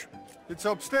watch? It's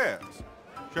upstairs.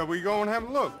 Shall we go and have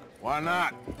a look? Why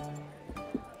not?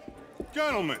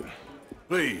 Gentlemen.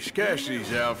 Please, cash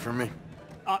these out for me.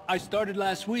 I started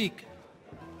last week.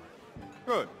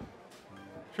 Good.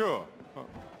 Sure.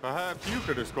 Perhaps you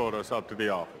could escort us up to the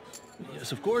office.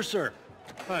 Yes, of course, sir.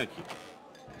 Thank you.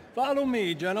 Follow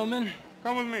me, gentlemen.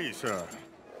 Come with me, sir.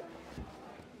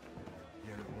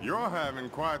 You're having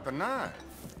quite the night.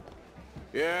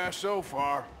 Yeah, so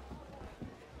far.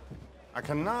 I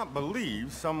cannot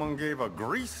believe someone gave a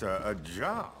greaser a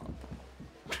job.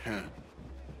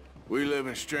 We live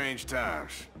in strange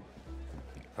times.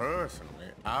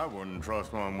 Personally, I wouldn't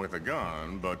trust one with a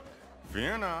gun, but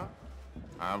fear not.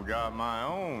 I've got my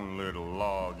own little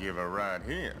lawgiver right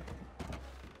here.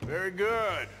 Very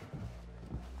good.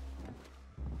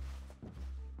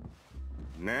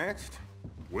 Next,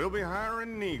 we'll be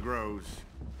hiring Negroes.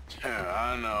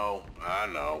 I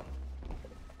know.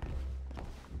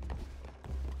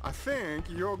 I think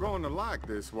you're going to like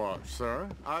this watch, sir.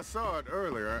 I saw it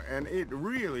earlier, and it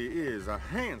really is a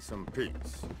handsome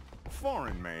piece.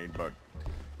 Foreign made, but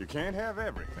you can't have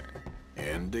everything.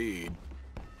 Indeed.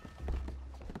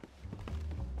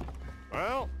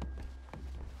 Well,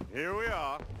 here we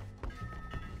are.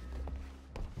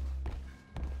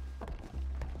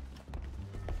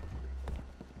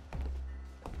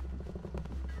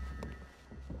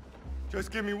 Just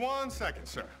give me 1 second,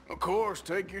 sir. Of course,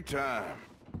 take your time.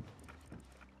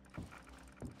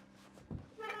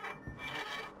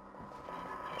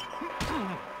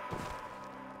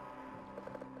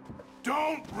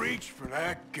 Don't reach for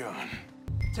that gun.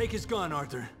 Take his gun,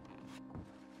 Arthur.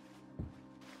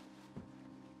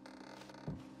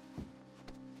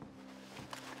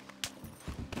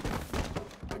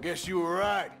 I guess you were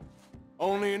right.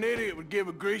 Only an idiot would give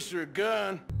a greaser a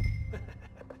gun.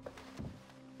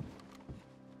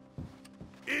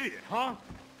 Idiot, huh?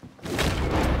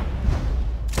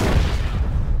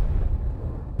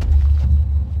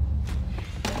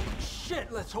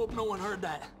 Shit, let's hope no one heard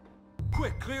that.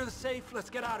 Quick, clear the safe, let's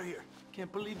get out of here.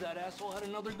 Can't believe that asshole had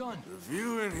another gun. The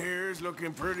view in here is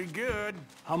looking pretty good.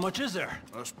 How much is there?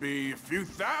 Must be a few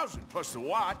thousand, plus the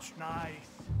watch. Nice.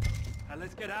 Now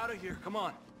let's get out of here, come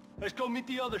on. Let's go meet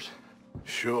the others.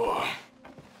 Sure.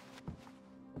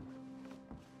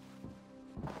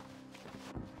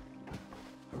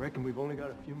 I reckon we've only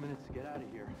got a few minutes to get out of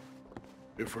here.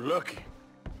 If we're lucky.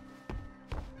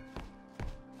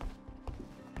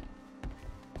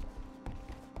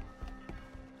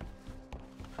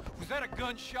 Was that a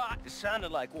gunshot? It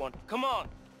sounded like one. Come on.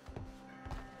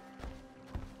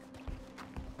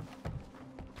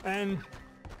 And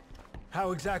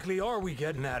how exactly are we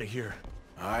getting out of here?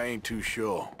 I ain't too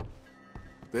sure.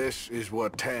 This is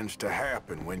what tends to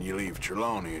happen when you leave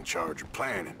Trelawney in charge of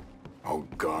planning. Oh,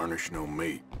 garnish no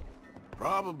meat.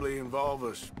 Probably involve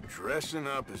us dressing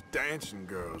up as dancing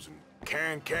girls and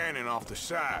carrying cannon off the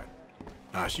side.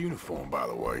 Nice uniform, by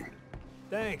the way.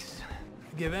 Thanks.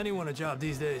 Give anyone a job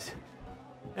these days.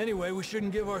 Anyway, we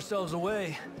shouldn't give ourselves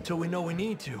away till we know we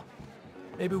need to.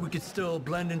 Maybe we could still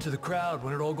blend into the crowd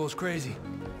when it all goes crazy.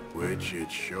 Which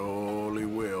it surely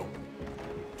will.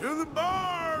 To the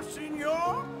bar,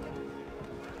 senor!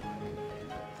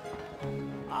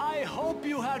 I hope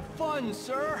you had fun,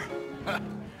 sir. At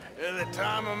the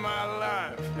time of my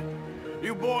life.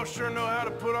 You boys sure know how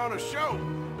to put on a show.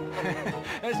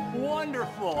 That's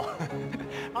wonderful.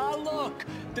 Ah, look,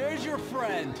 there's your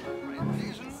friend.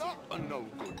 He's not a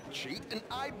no-good cheat, and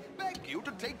I beg you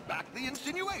to take back the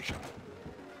insinuation.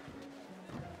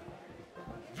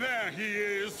 There he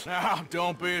is. Now,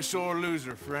 don't be a sore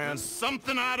loser, friend.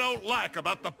 Something I don't like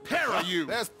about the pair of you.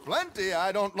 There's plenty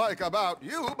I don't like about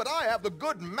you, but I have the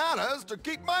good manners to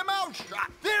keep my mouth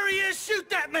shut. There he is! Shoot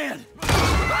that man!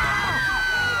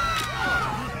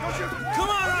 Come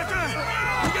on, Arthur!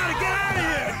 We gotta get out of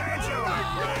here!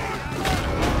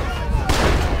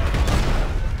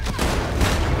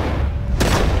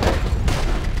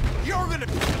 You're gonna...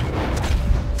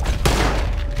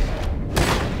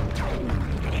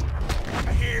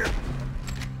 Here.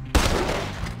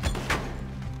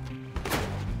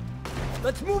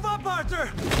 Let's move up,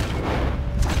 Arthur!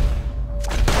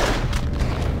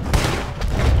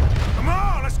 Come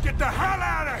on, let's get the hell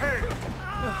out of here!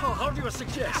 How do you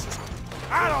suggest?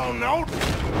 I don't know.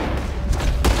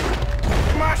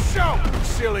 My show!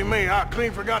 Silly me, I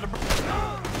clean forgot to...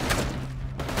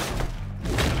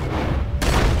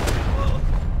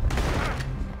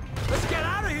 Let's get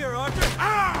out of here, Arthur!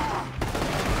 Ah!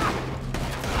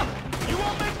 You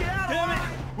won't make it out! Damn it!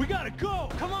 We gotta go!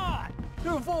 Come on!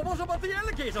 What about the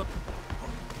alligator?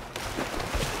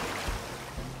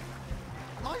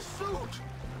 My suit!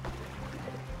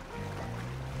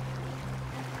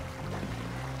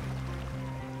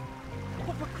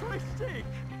 Oh, for Christ's sake!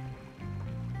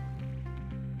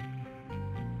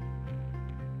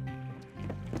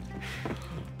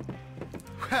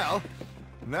 Well,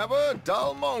 never a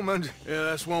dull moment. Yeah,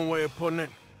 that's one way of putting it.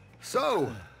 So,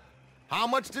 how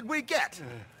much did we get?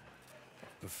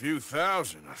 A few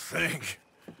thousand, I think.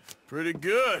 Pretty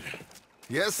good.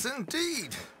 Yes,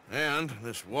 indeed. And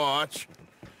this watch,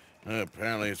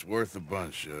 apparently it's worth a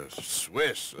bunch.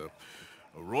 Swiss,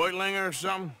 a Reutlinger or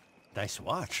something? Nice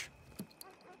watch.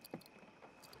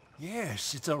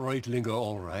 Yes, it's a Reutlinger,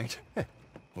 all right.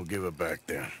 We'll give it back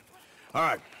then. All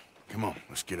right, come on,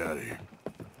 let's get out of here.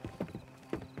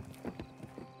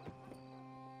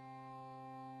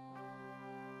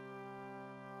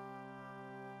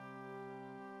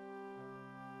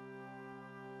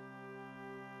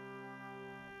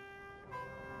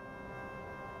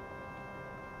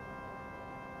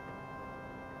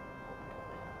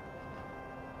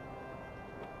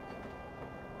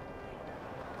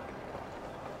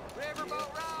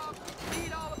 Riverboat Rob,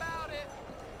 read all about it.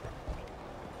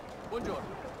 Buongiorno.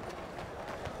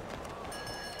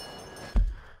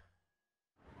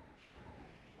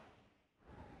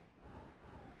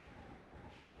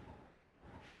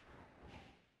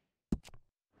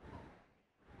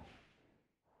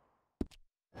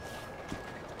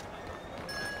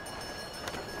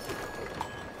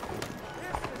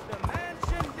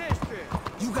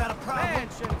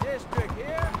 Construction district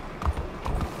here.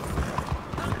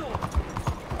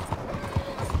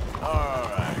 All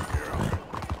right, girl.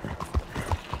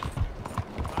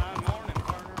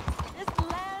 This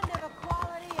land of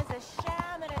equality is a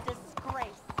sham and a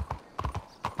disgrace.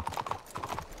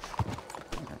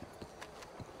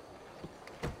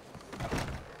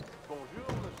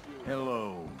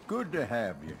 Hello. Good to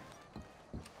have you.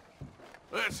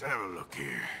 Let's have a look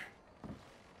here.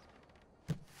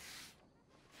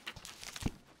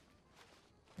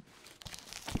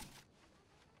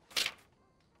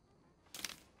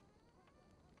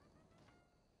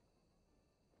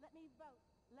 Let me vote.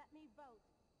 Let me vote.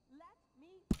 Let me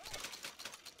vote.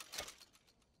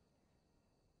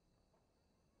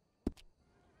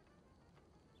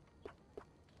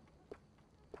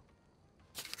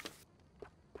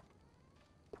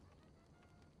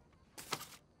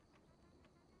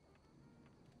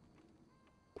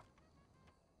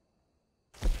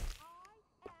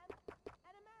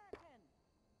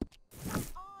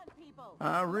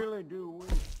 I really do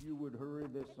wish you would hurry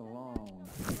this along.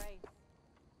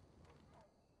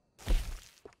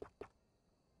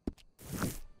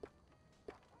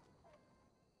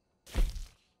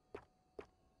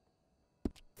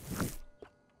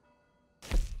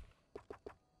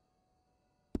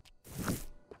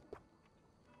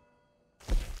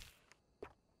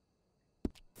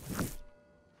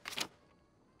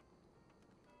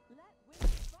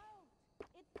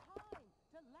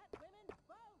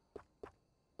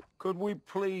 Could we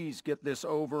please get this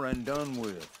over and done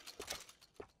with?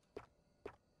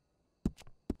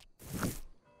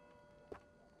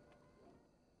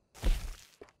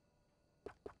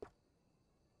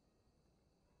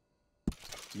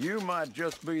 You might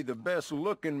just be the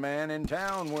best-looking man in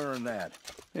town wearing that,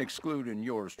 excluding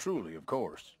yours truly, of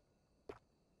course.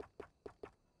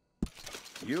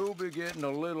 You'll be getting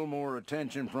a little more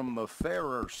attention from the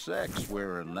fairer sex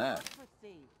wearing that.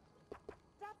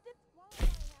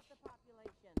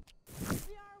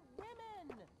 We are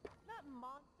women, not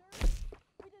monsters.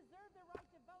 We deserve the right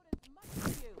to vote as much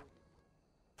as you.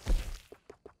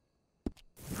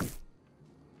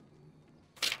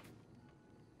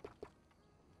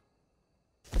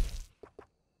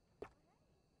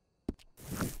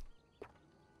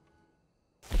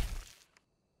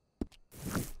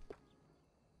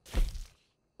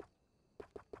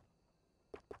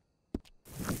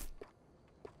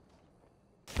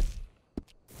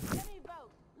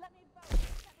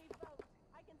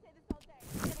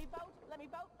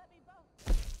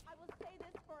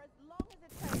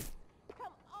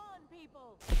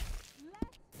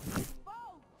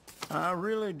 I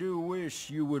really do wish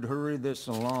you would hurry this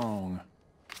along.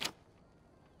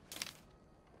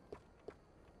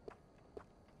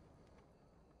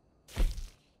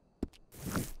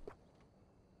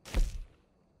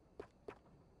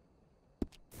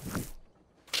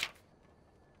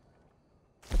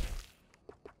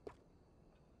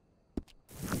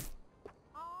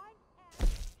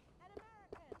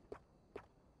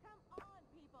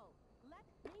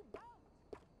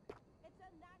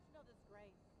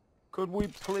 Could we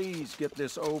please get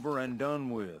this over and done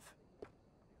with?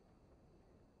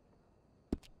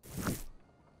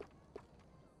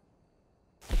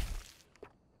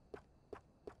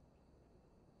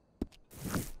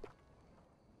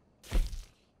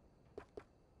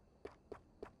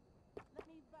 Let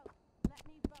me vote. Let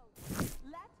me vote.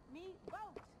 Let me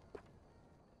vote.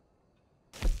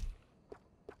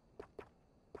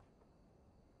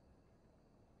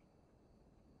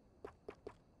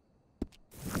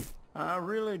 I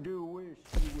really do wish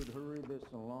you would hurry this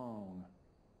along.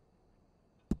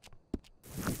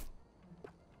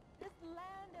 This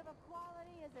land of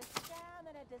equality is a sham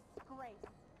and a disgrace.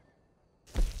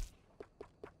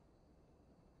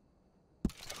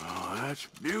 Oh, that's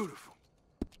beautiful.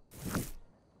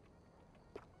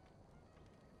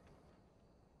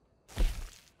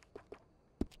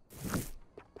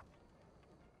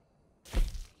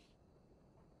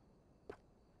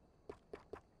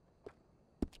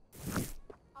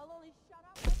 I'll only shut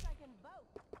up once I can vote.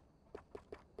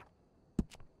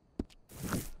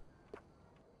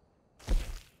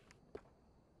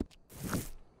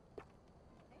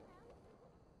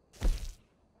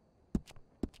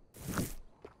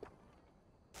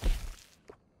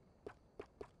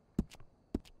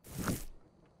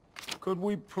 Could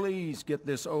we please get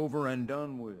this over and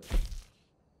done with?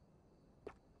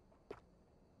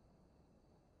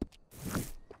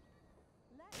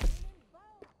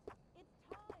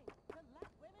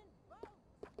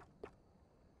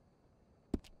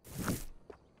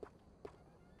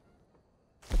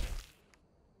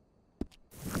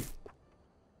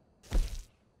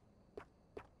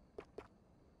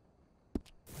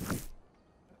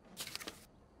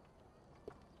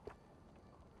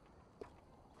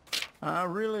 I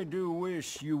really do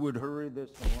wish you would hurry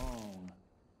this along.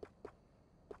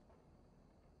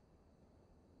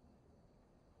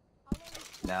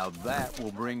 Now that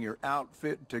will bring your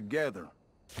outfit together.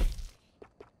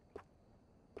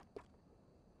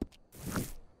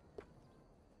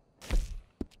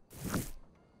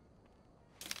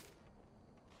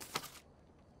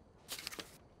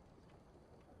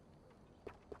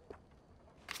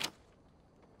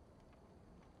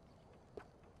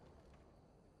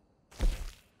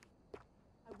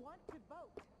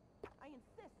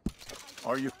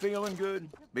 Are you feeling good?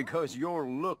 Because you're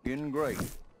looking great.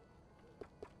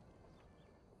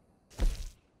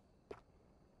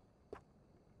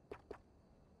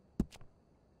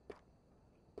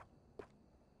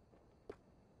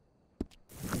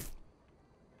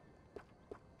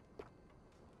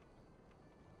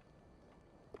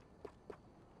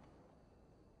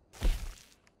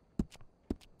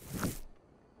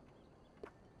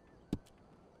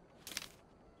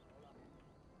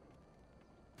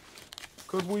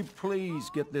 Could we please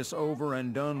get this over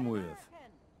and done with?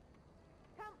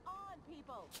 Come on,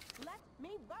 people. Let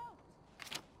me vote.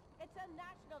 It's a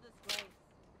national disgrace.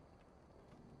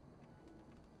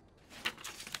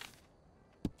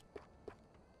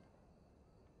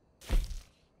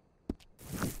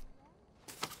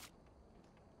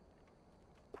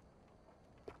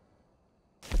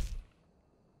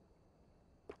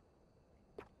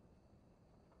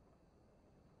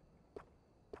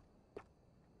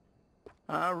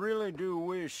 I really do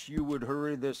wish you would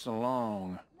hurry this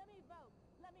along. Let me vote.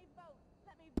 Let me vote.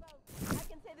 Let me vote. I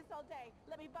can say this all day.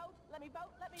 Let me vote. Let me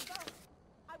vote. Let me vote.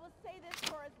 I will say this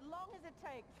for as long as it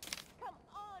takes. Come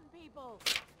on, people.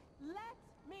 Let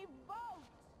me vote.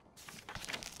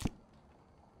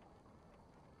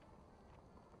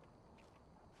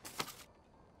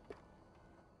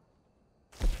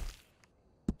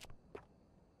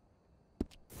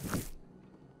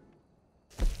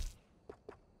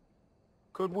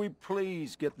 Could we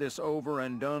please get this over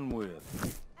and done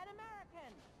with? An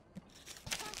American.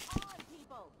 Come on,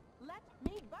 people. Let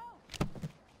me vote.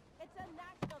 It's a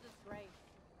national disgrace.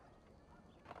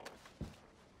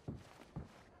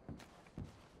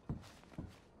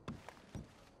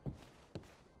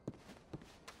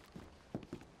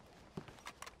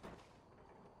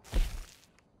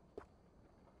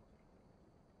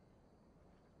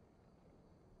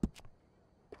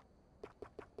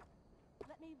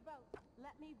 Let me vote.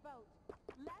 Let me vote.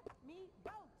 Let me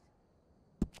vote.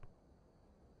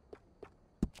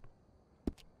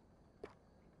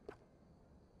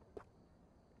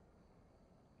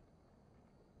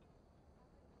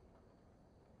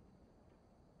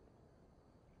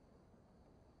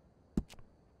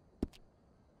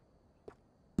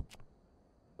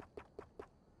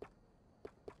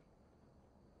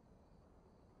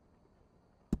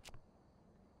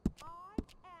 I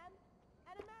am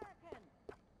an American.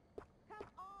 Come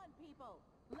on, people.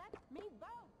 Let me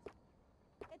vote.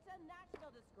 It's a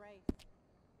national disgrace.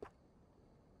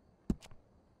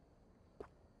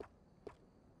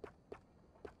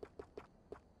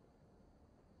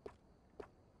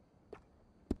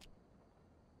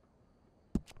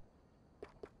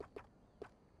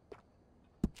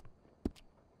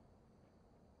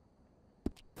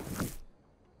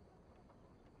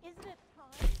 Isn't it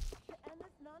time to end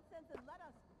this nonsense and let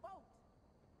us vote?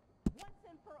 Once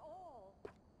and for all.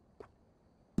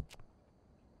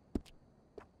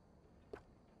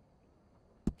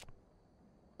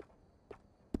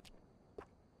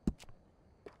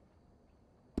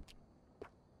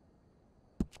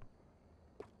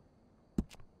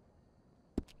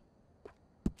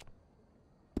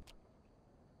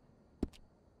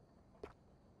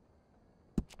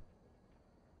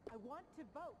 I want to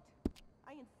vote.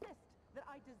 I insist that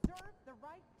I deserve the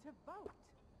right to vote.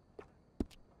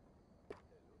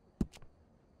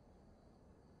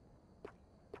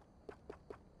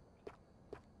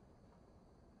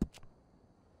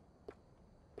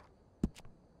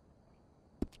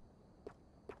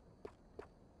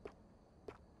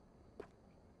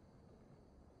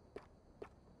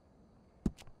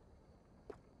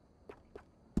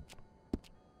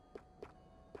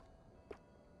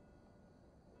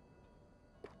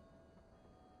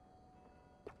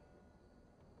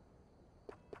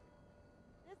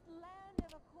 This land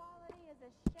of equality is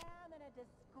a sham and a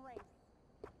disgrace.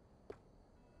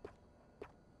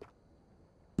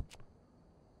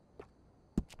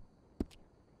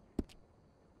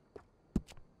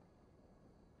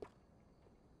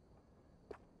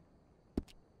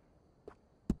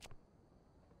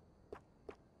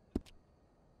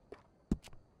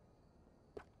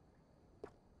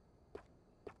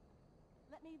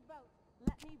 Let me vote.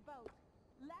 Let me vote.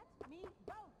 Let me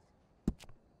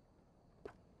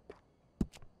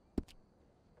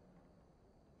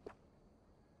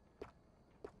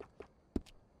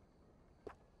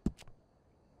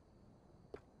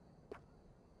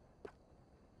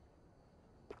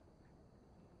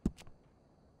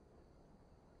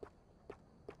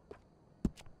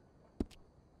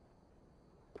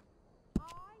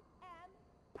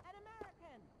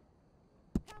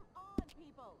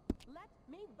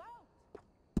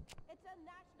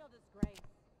disgrace.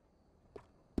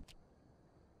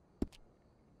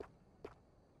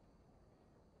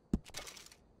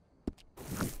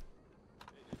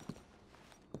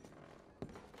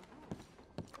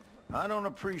 I don't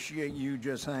appreciate you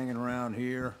just hanging around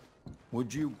here.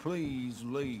 Would you please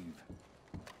leave?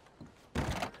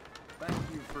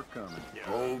 Thank you for coming.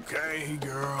 Okay,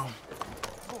 girl.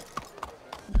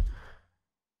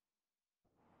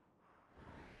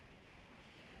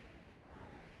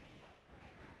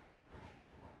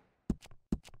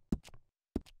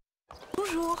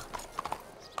 Bonjour.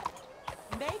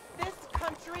 Make this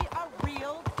country a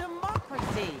real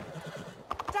democracy.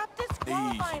 Stop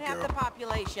disqualifying half the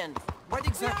population. What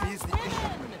exactly is the issue?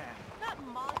 Women, not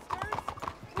monsters.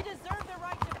 We deserve the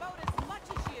right to vote as much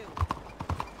as you.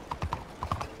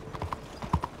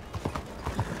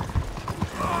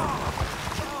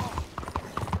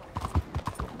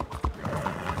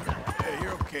 Hey,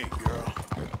 you're okay, girl.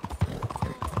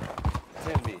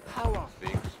 Tell me, how are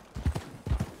things?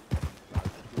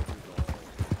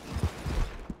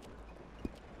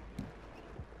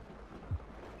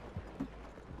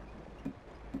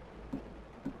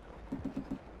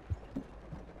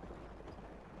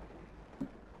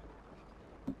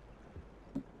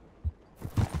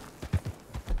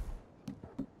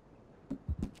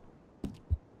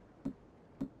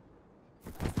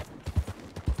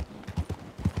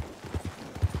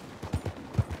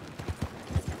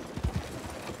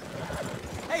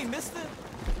 Hey, mister!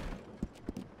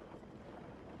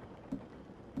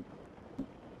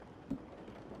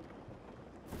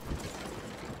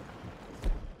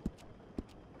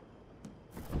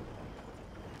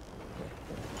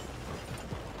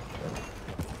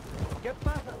 ¿Qué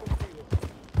pasa contigo?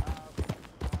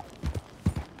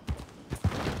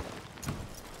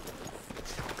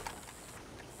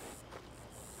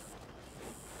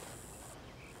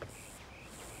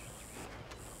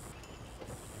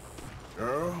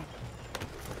 Girl?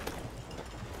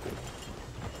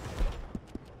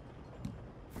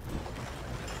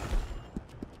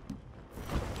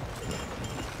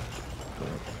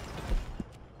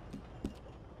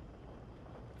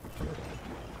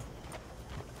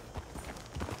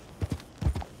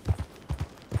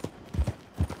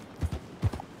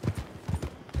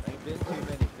 Ain't been too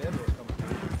many federals coming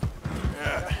through.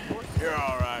 Yeah, you're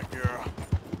all right, girl.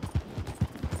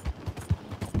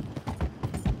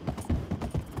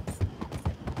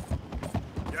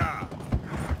 Yeah.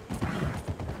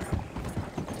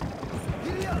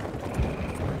 Giddy up!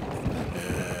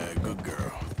 Yeah, good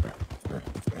girl.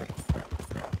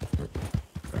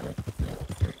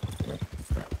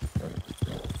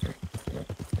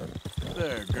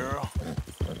 There, girl.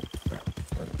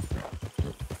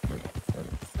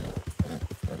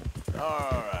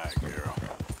 All right, girl.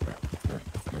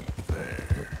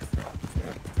 There.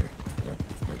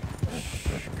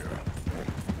 Shh, girl.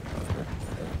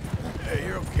 Hey,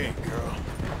 you're okay, girl.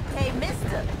 Hey,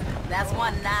 mister, that's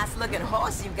one nice-looking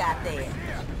horse you got there.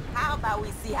 How about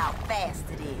we see how fast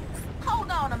it is?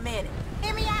 Hold on a minute.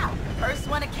 Hear me out. First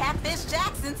one to Catfish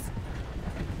Jackson's.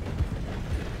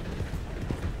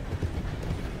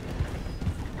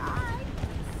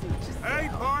 Hey,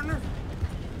 partner.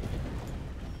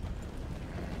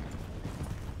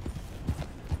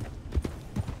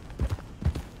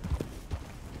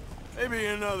 Maybe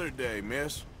another day,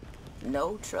 miss.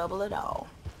 No trouble at all.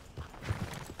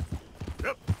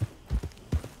 Yep.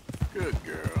 Good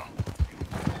girl.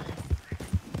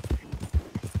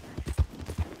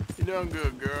 You done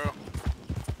good, girl.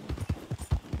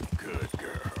 Good girl.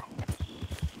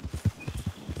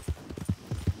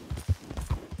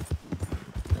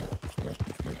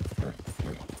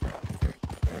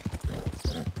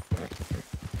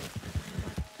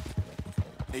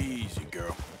 Easy,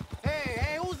 girl.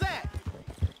 Hey, who's that?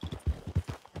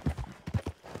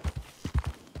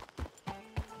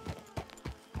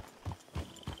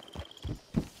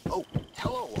 Oh,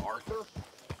 hello, Arthur.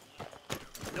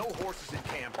 No horses in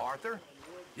camp, Arthur.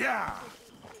 Yeah.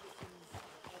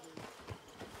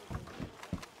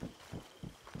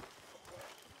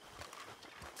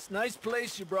 It's a nice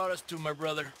place you brought us to, my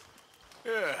brother.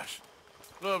 Yes.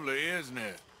 Lovely, isn't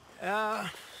it?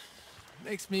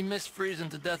 Makes me miss freezing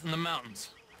to death in the mountains.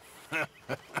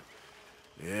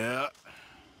 Yeah.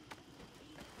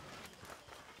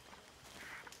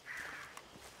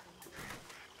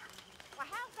 Well,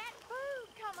 how's that food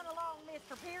coming along,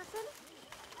 Mr. Pearson?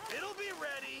 It'll be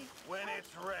ready when it's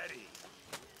ready.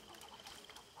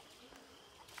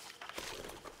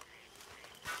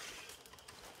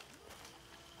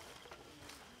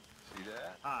 See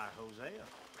that? Hi, Hosea.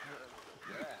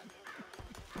 Yeah.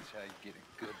 That's how you get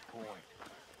a good point.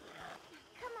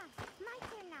 Come on, my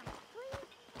turn now,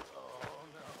 please. Oh,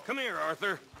 Come here, Arthur.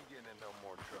 You're getting in no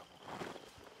more trouble.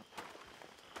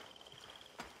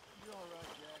 You all right,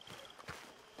 Jack?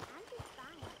 I'm just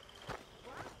fine.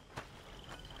 What?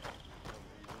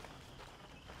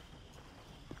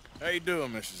 How you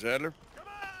doing, Mrs. Adler?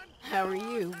 How are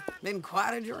you? Been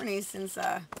quite a journey since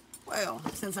I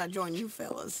joined you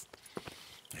fellas.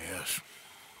 Yes.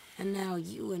 And now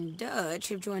you and Dutch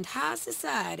have joined high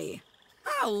society.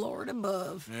 Oh, Lord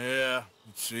above. Yeah,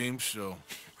 it seems so.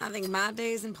 I think my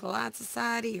days in polite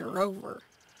society are over.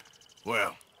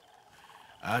 Well,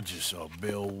 I just saw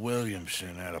Bill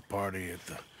Williamson at a party at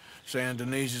the San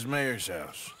Denise's mayor's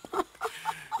house.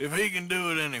 If he can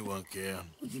do it, anyone can.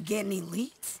 You get any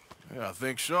leads? Yeah, I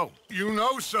think so. You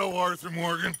know so, Arthur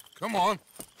Morgan. Come on.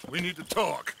 We need to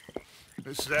talk.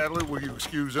 Mrs. Adler, will you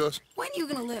excuse us? When you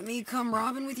gonna let me come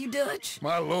robbing with you, Dutch?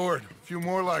 My lord, a few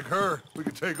more like her, we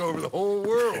could take over the whole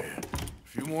world. A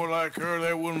few more like her,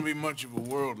 there wouldn't be much of a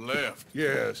world left.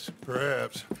 Yes,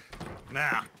 perhaps.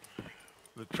 Now,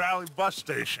 the trolley bus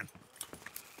station.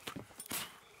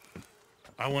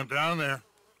 I went down there.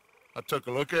 I took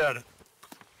a look at it.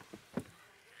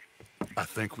 I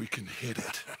think we can hit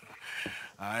it.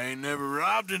 I ain't never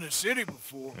robbed in a city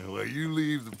before. Well, you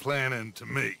leave the planning to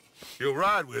me. You'll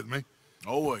ride with me?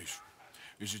 Always.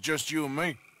 Is it just you and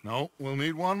me? No, we'll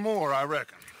need one more, I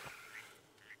reckon.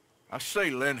 I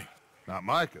say Lenny. Not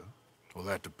Micah. Well,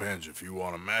 that depends if you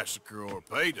want a massacre or a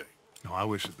payday. No, I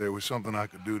wish that there was something I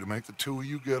could do to make the two of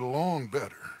you get along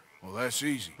better. Well, that's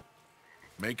easy.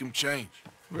 Make them change.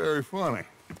 Very funny.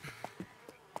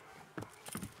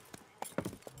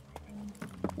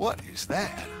 What is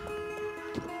that?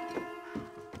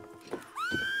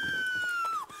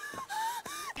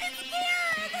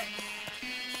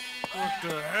 What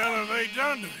the hell have they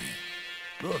done to me?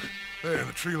 Look, there in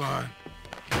the tree line.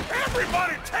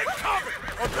 Everybody take cover!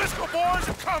 O'Driscoll boys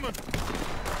are coming!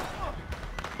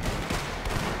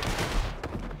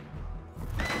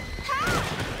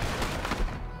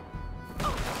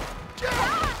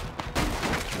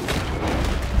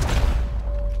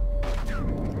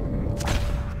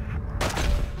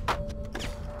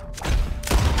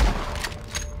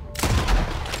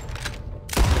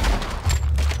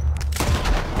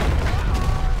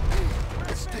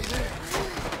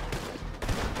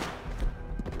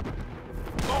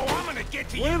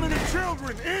 Women and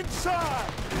children,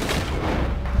 inside!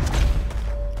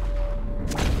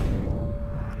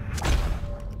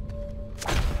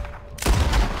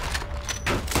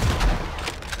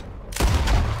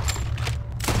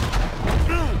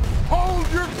 Hold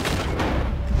your...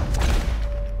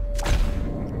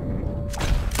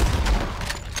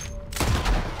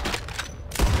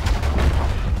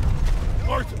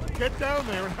 Arthur, get down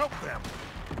there and help them.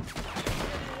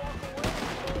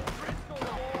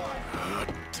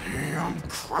 Damn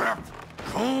crap!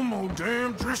 Come on,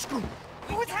 damn Driscoll!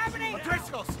 What's happening?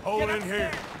 Driscoll, hold in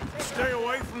here. Stay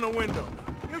away from the window.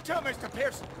 You tell Mr.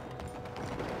 Pearson.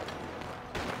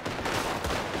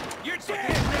 You're dead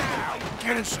now!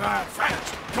 Get inside,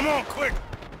 fast! Come on, quick!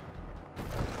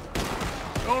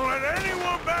 Don't let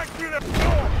anyone back through the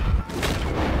door!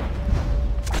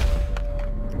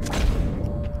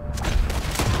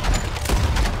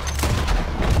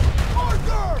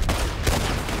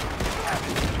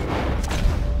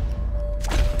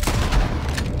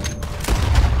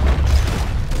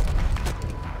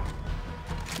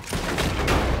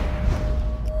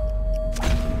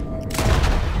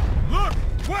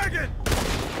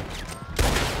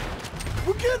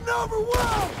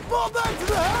 Overwhelmed! Fall back to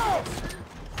the house!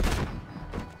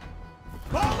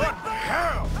 What the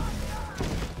hell?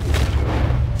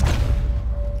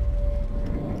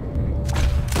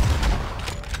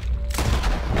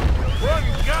 What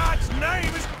in God's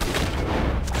name is...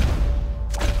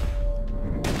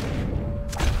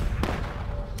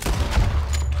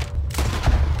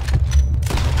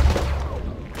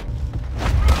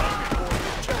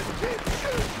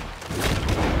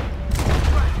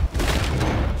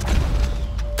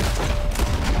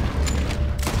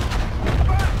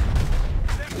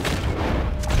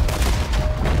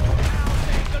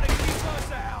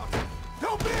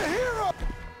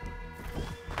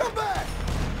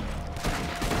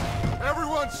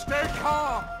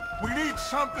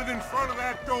 Something in front of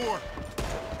that door.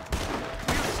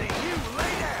 We'll see you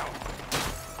lay down.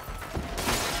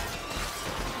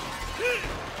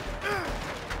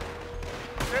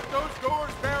 Get those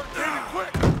doors barricaded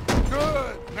quick.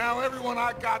 Good. Now, everyone,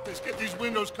 I got this. Get these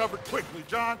windows covered quickly.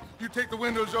 John, you take the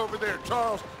windows over there.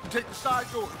 Charles, you take the side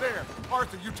door there.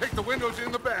 Arthur, you take the windows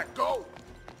in the back. Go.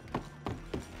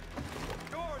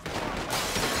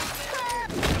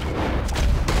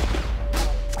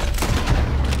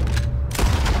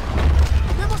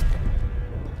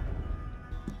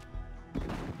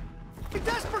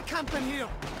 something here.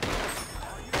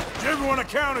 Is everyone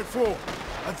accounted for?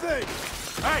 I think.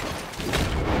 Hey!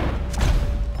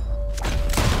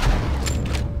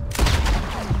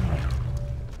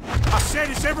 I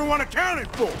said, is everyone accounted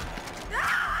for?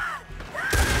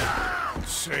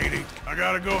 Sadie, I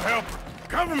gotta go help her.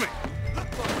 Cover me! Look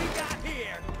what we got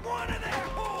here! One of their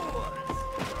whores!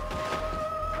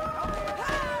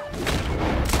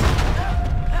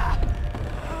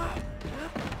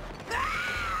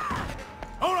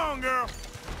 Hold on, girl.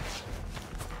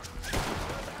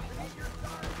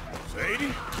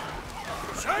 Sadie?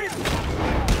 Sadie!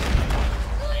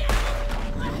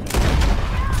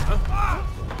 Huh?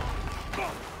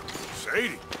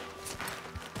 Sadie?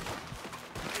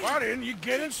 Why didn't you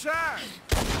get inside?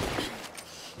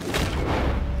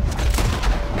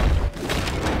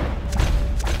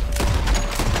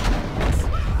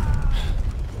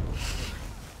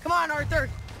 Come on, Arthur.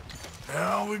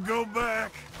 Now we go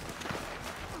back.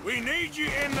 We need you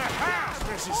in the house,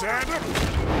 Mrs. Adler.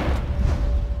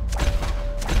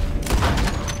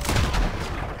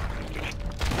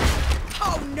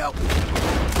 Oh, no.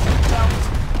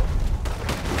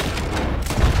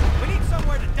 We need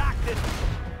somewhere to dock this.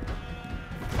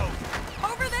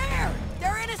 Over there.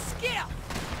 They're in a skiff.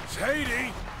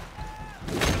 Sadie!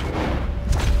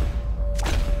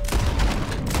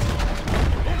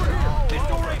 Over here! This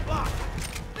door ain't locked!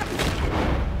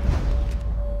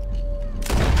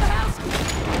 The house!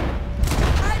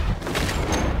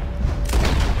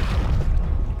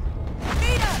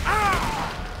 Nita!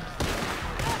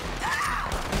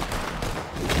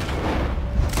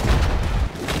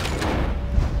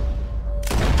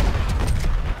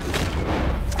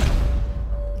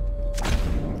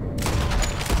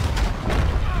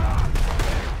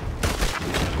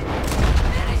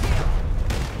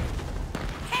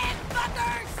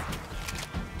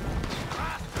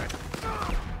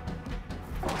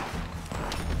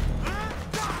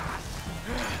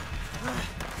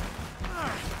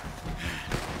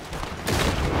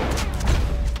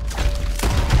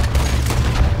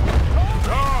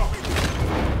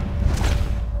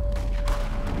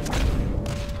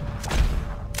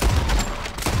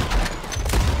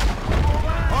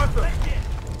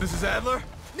 Mrs. Adler?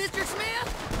 Mr.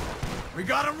 Smith? We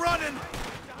got him running!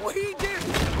 We do.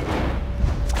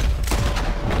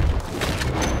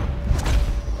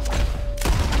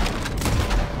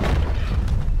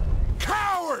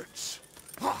 Cowards!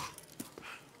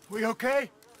 We okay?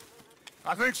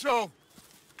 I think so.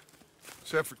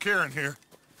 Except for Karen here.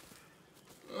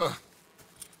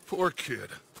 Poor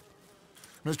kid.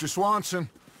 Mr. Swanson,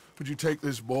 would you take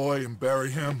this boy and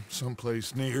bury him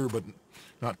someplace near, but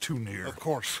not too near? Of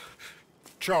course.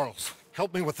 Charles,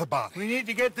 help me with the body. We need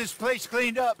to get this place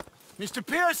cleaned up. Mr.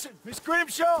 Pearson, Miss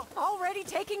Grimshaw. Already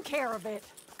taking care of it.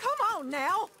 Come on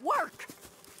now, work.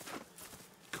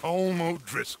 Colm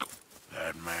O'Driscoll.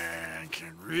 That man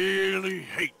can really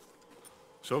hate.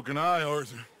 So can I,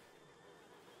 Arthur.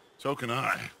 So can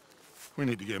I. We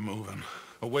need to get moving.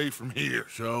 Away from here.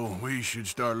 So we should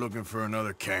start looking for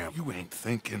another camp. You ain't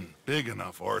thinking big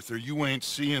enough, Arthur. You ain't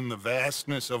seeing the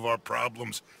vastness of our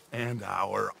problems and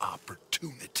our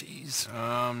opportunities.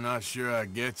 I'm not sure I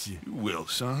get you. You will,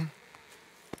 son.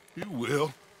 You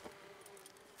will.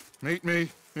 Meet me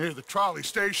near the trolley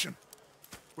station.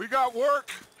 We got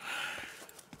work.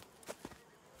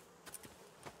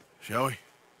 Shall we?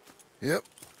 Yep.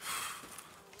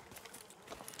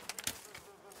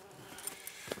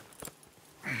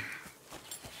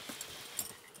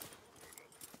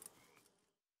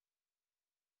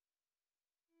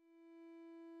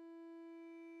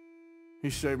 He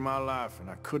saved my life,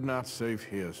 and I could not save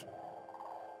his.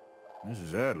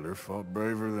 Mrs. Adler fought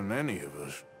braver than any of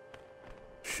us.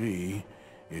 She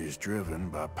is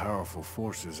driven by powerful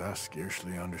forces I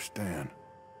scarcely understand.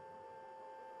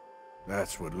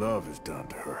 That's what love has done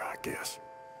to her, I guess.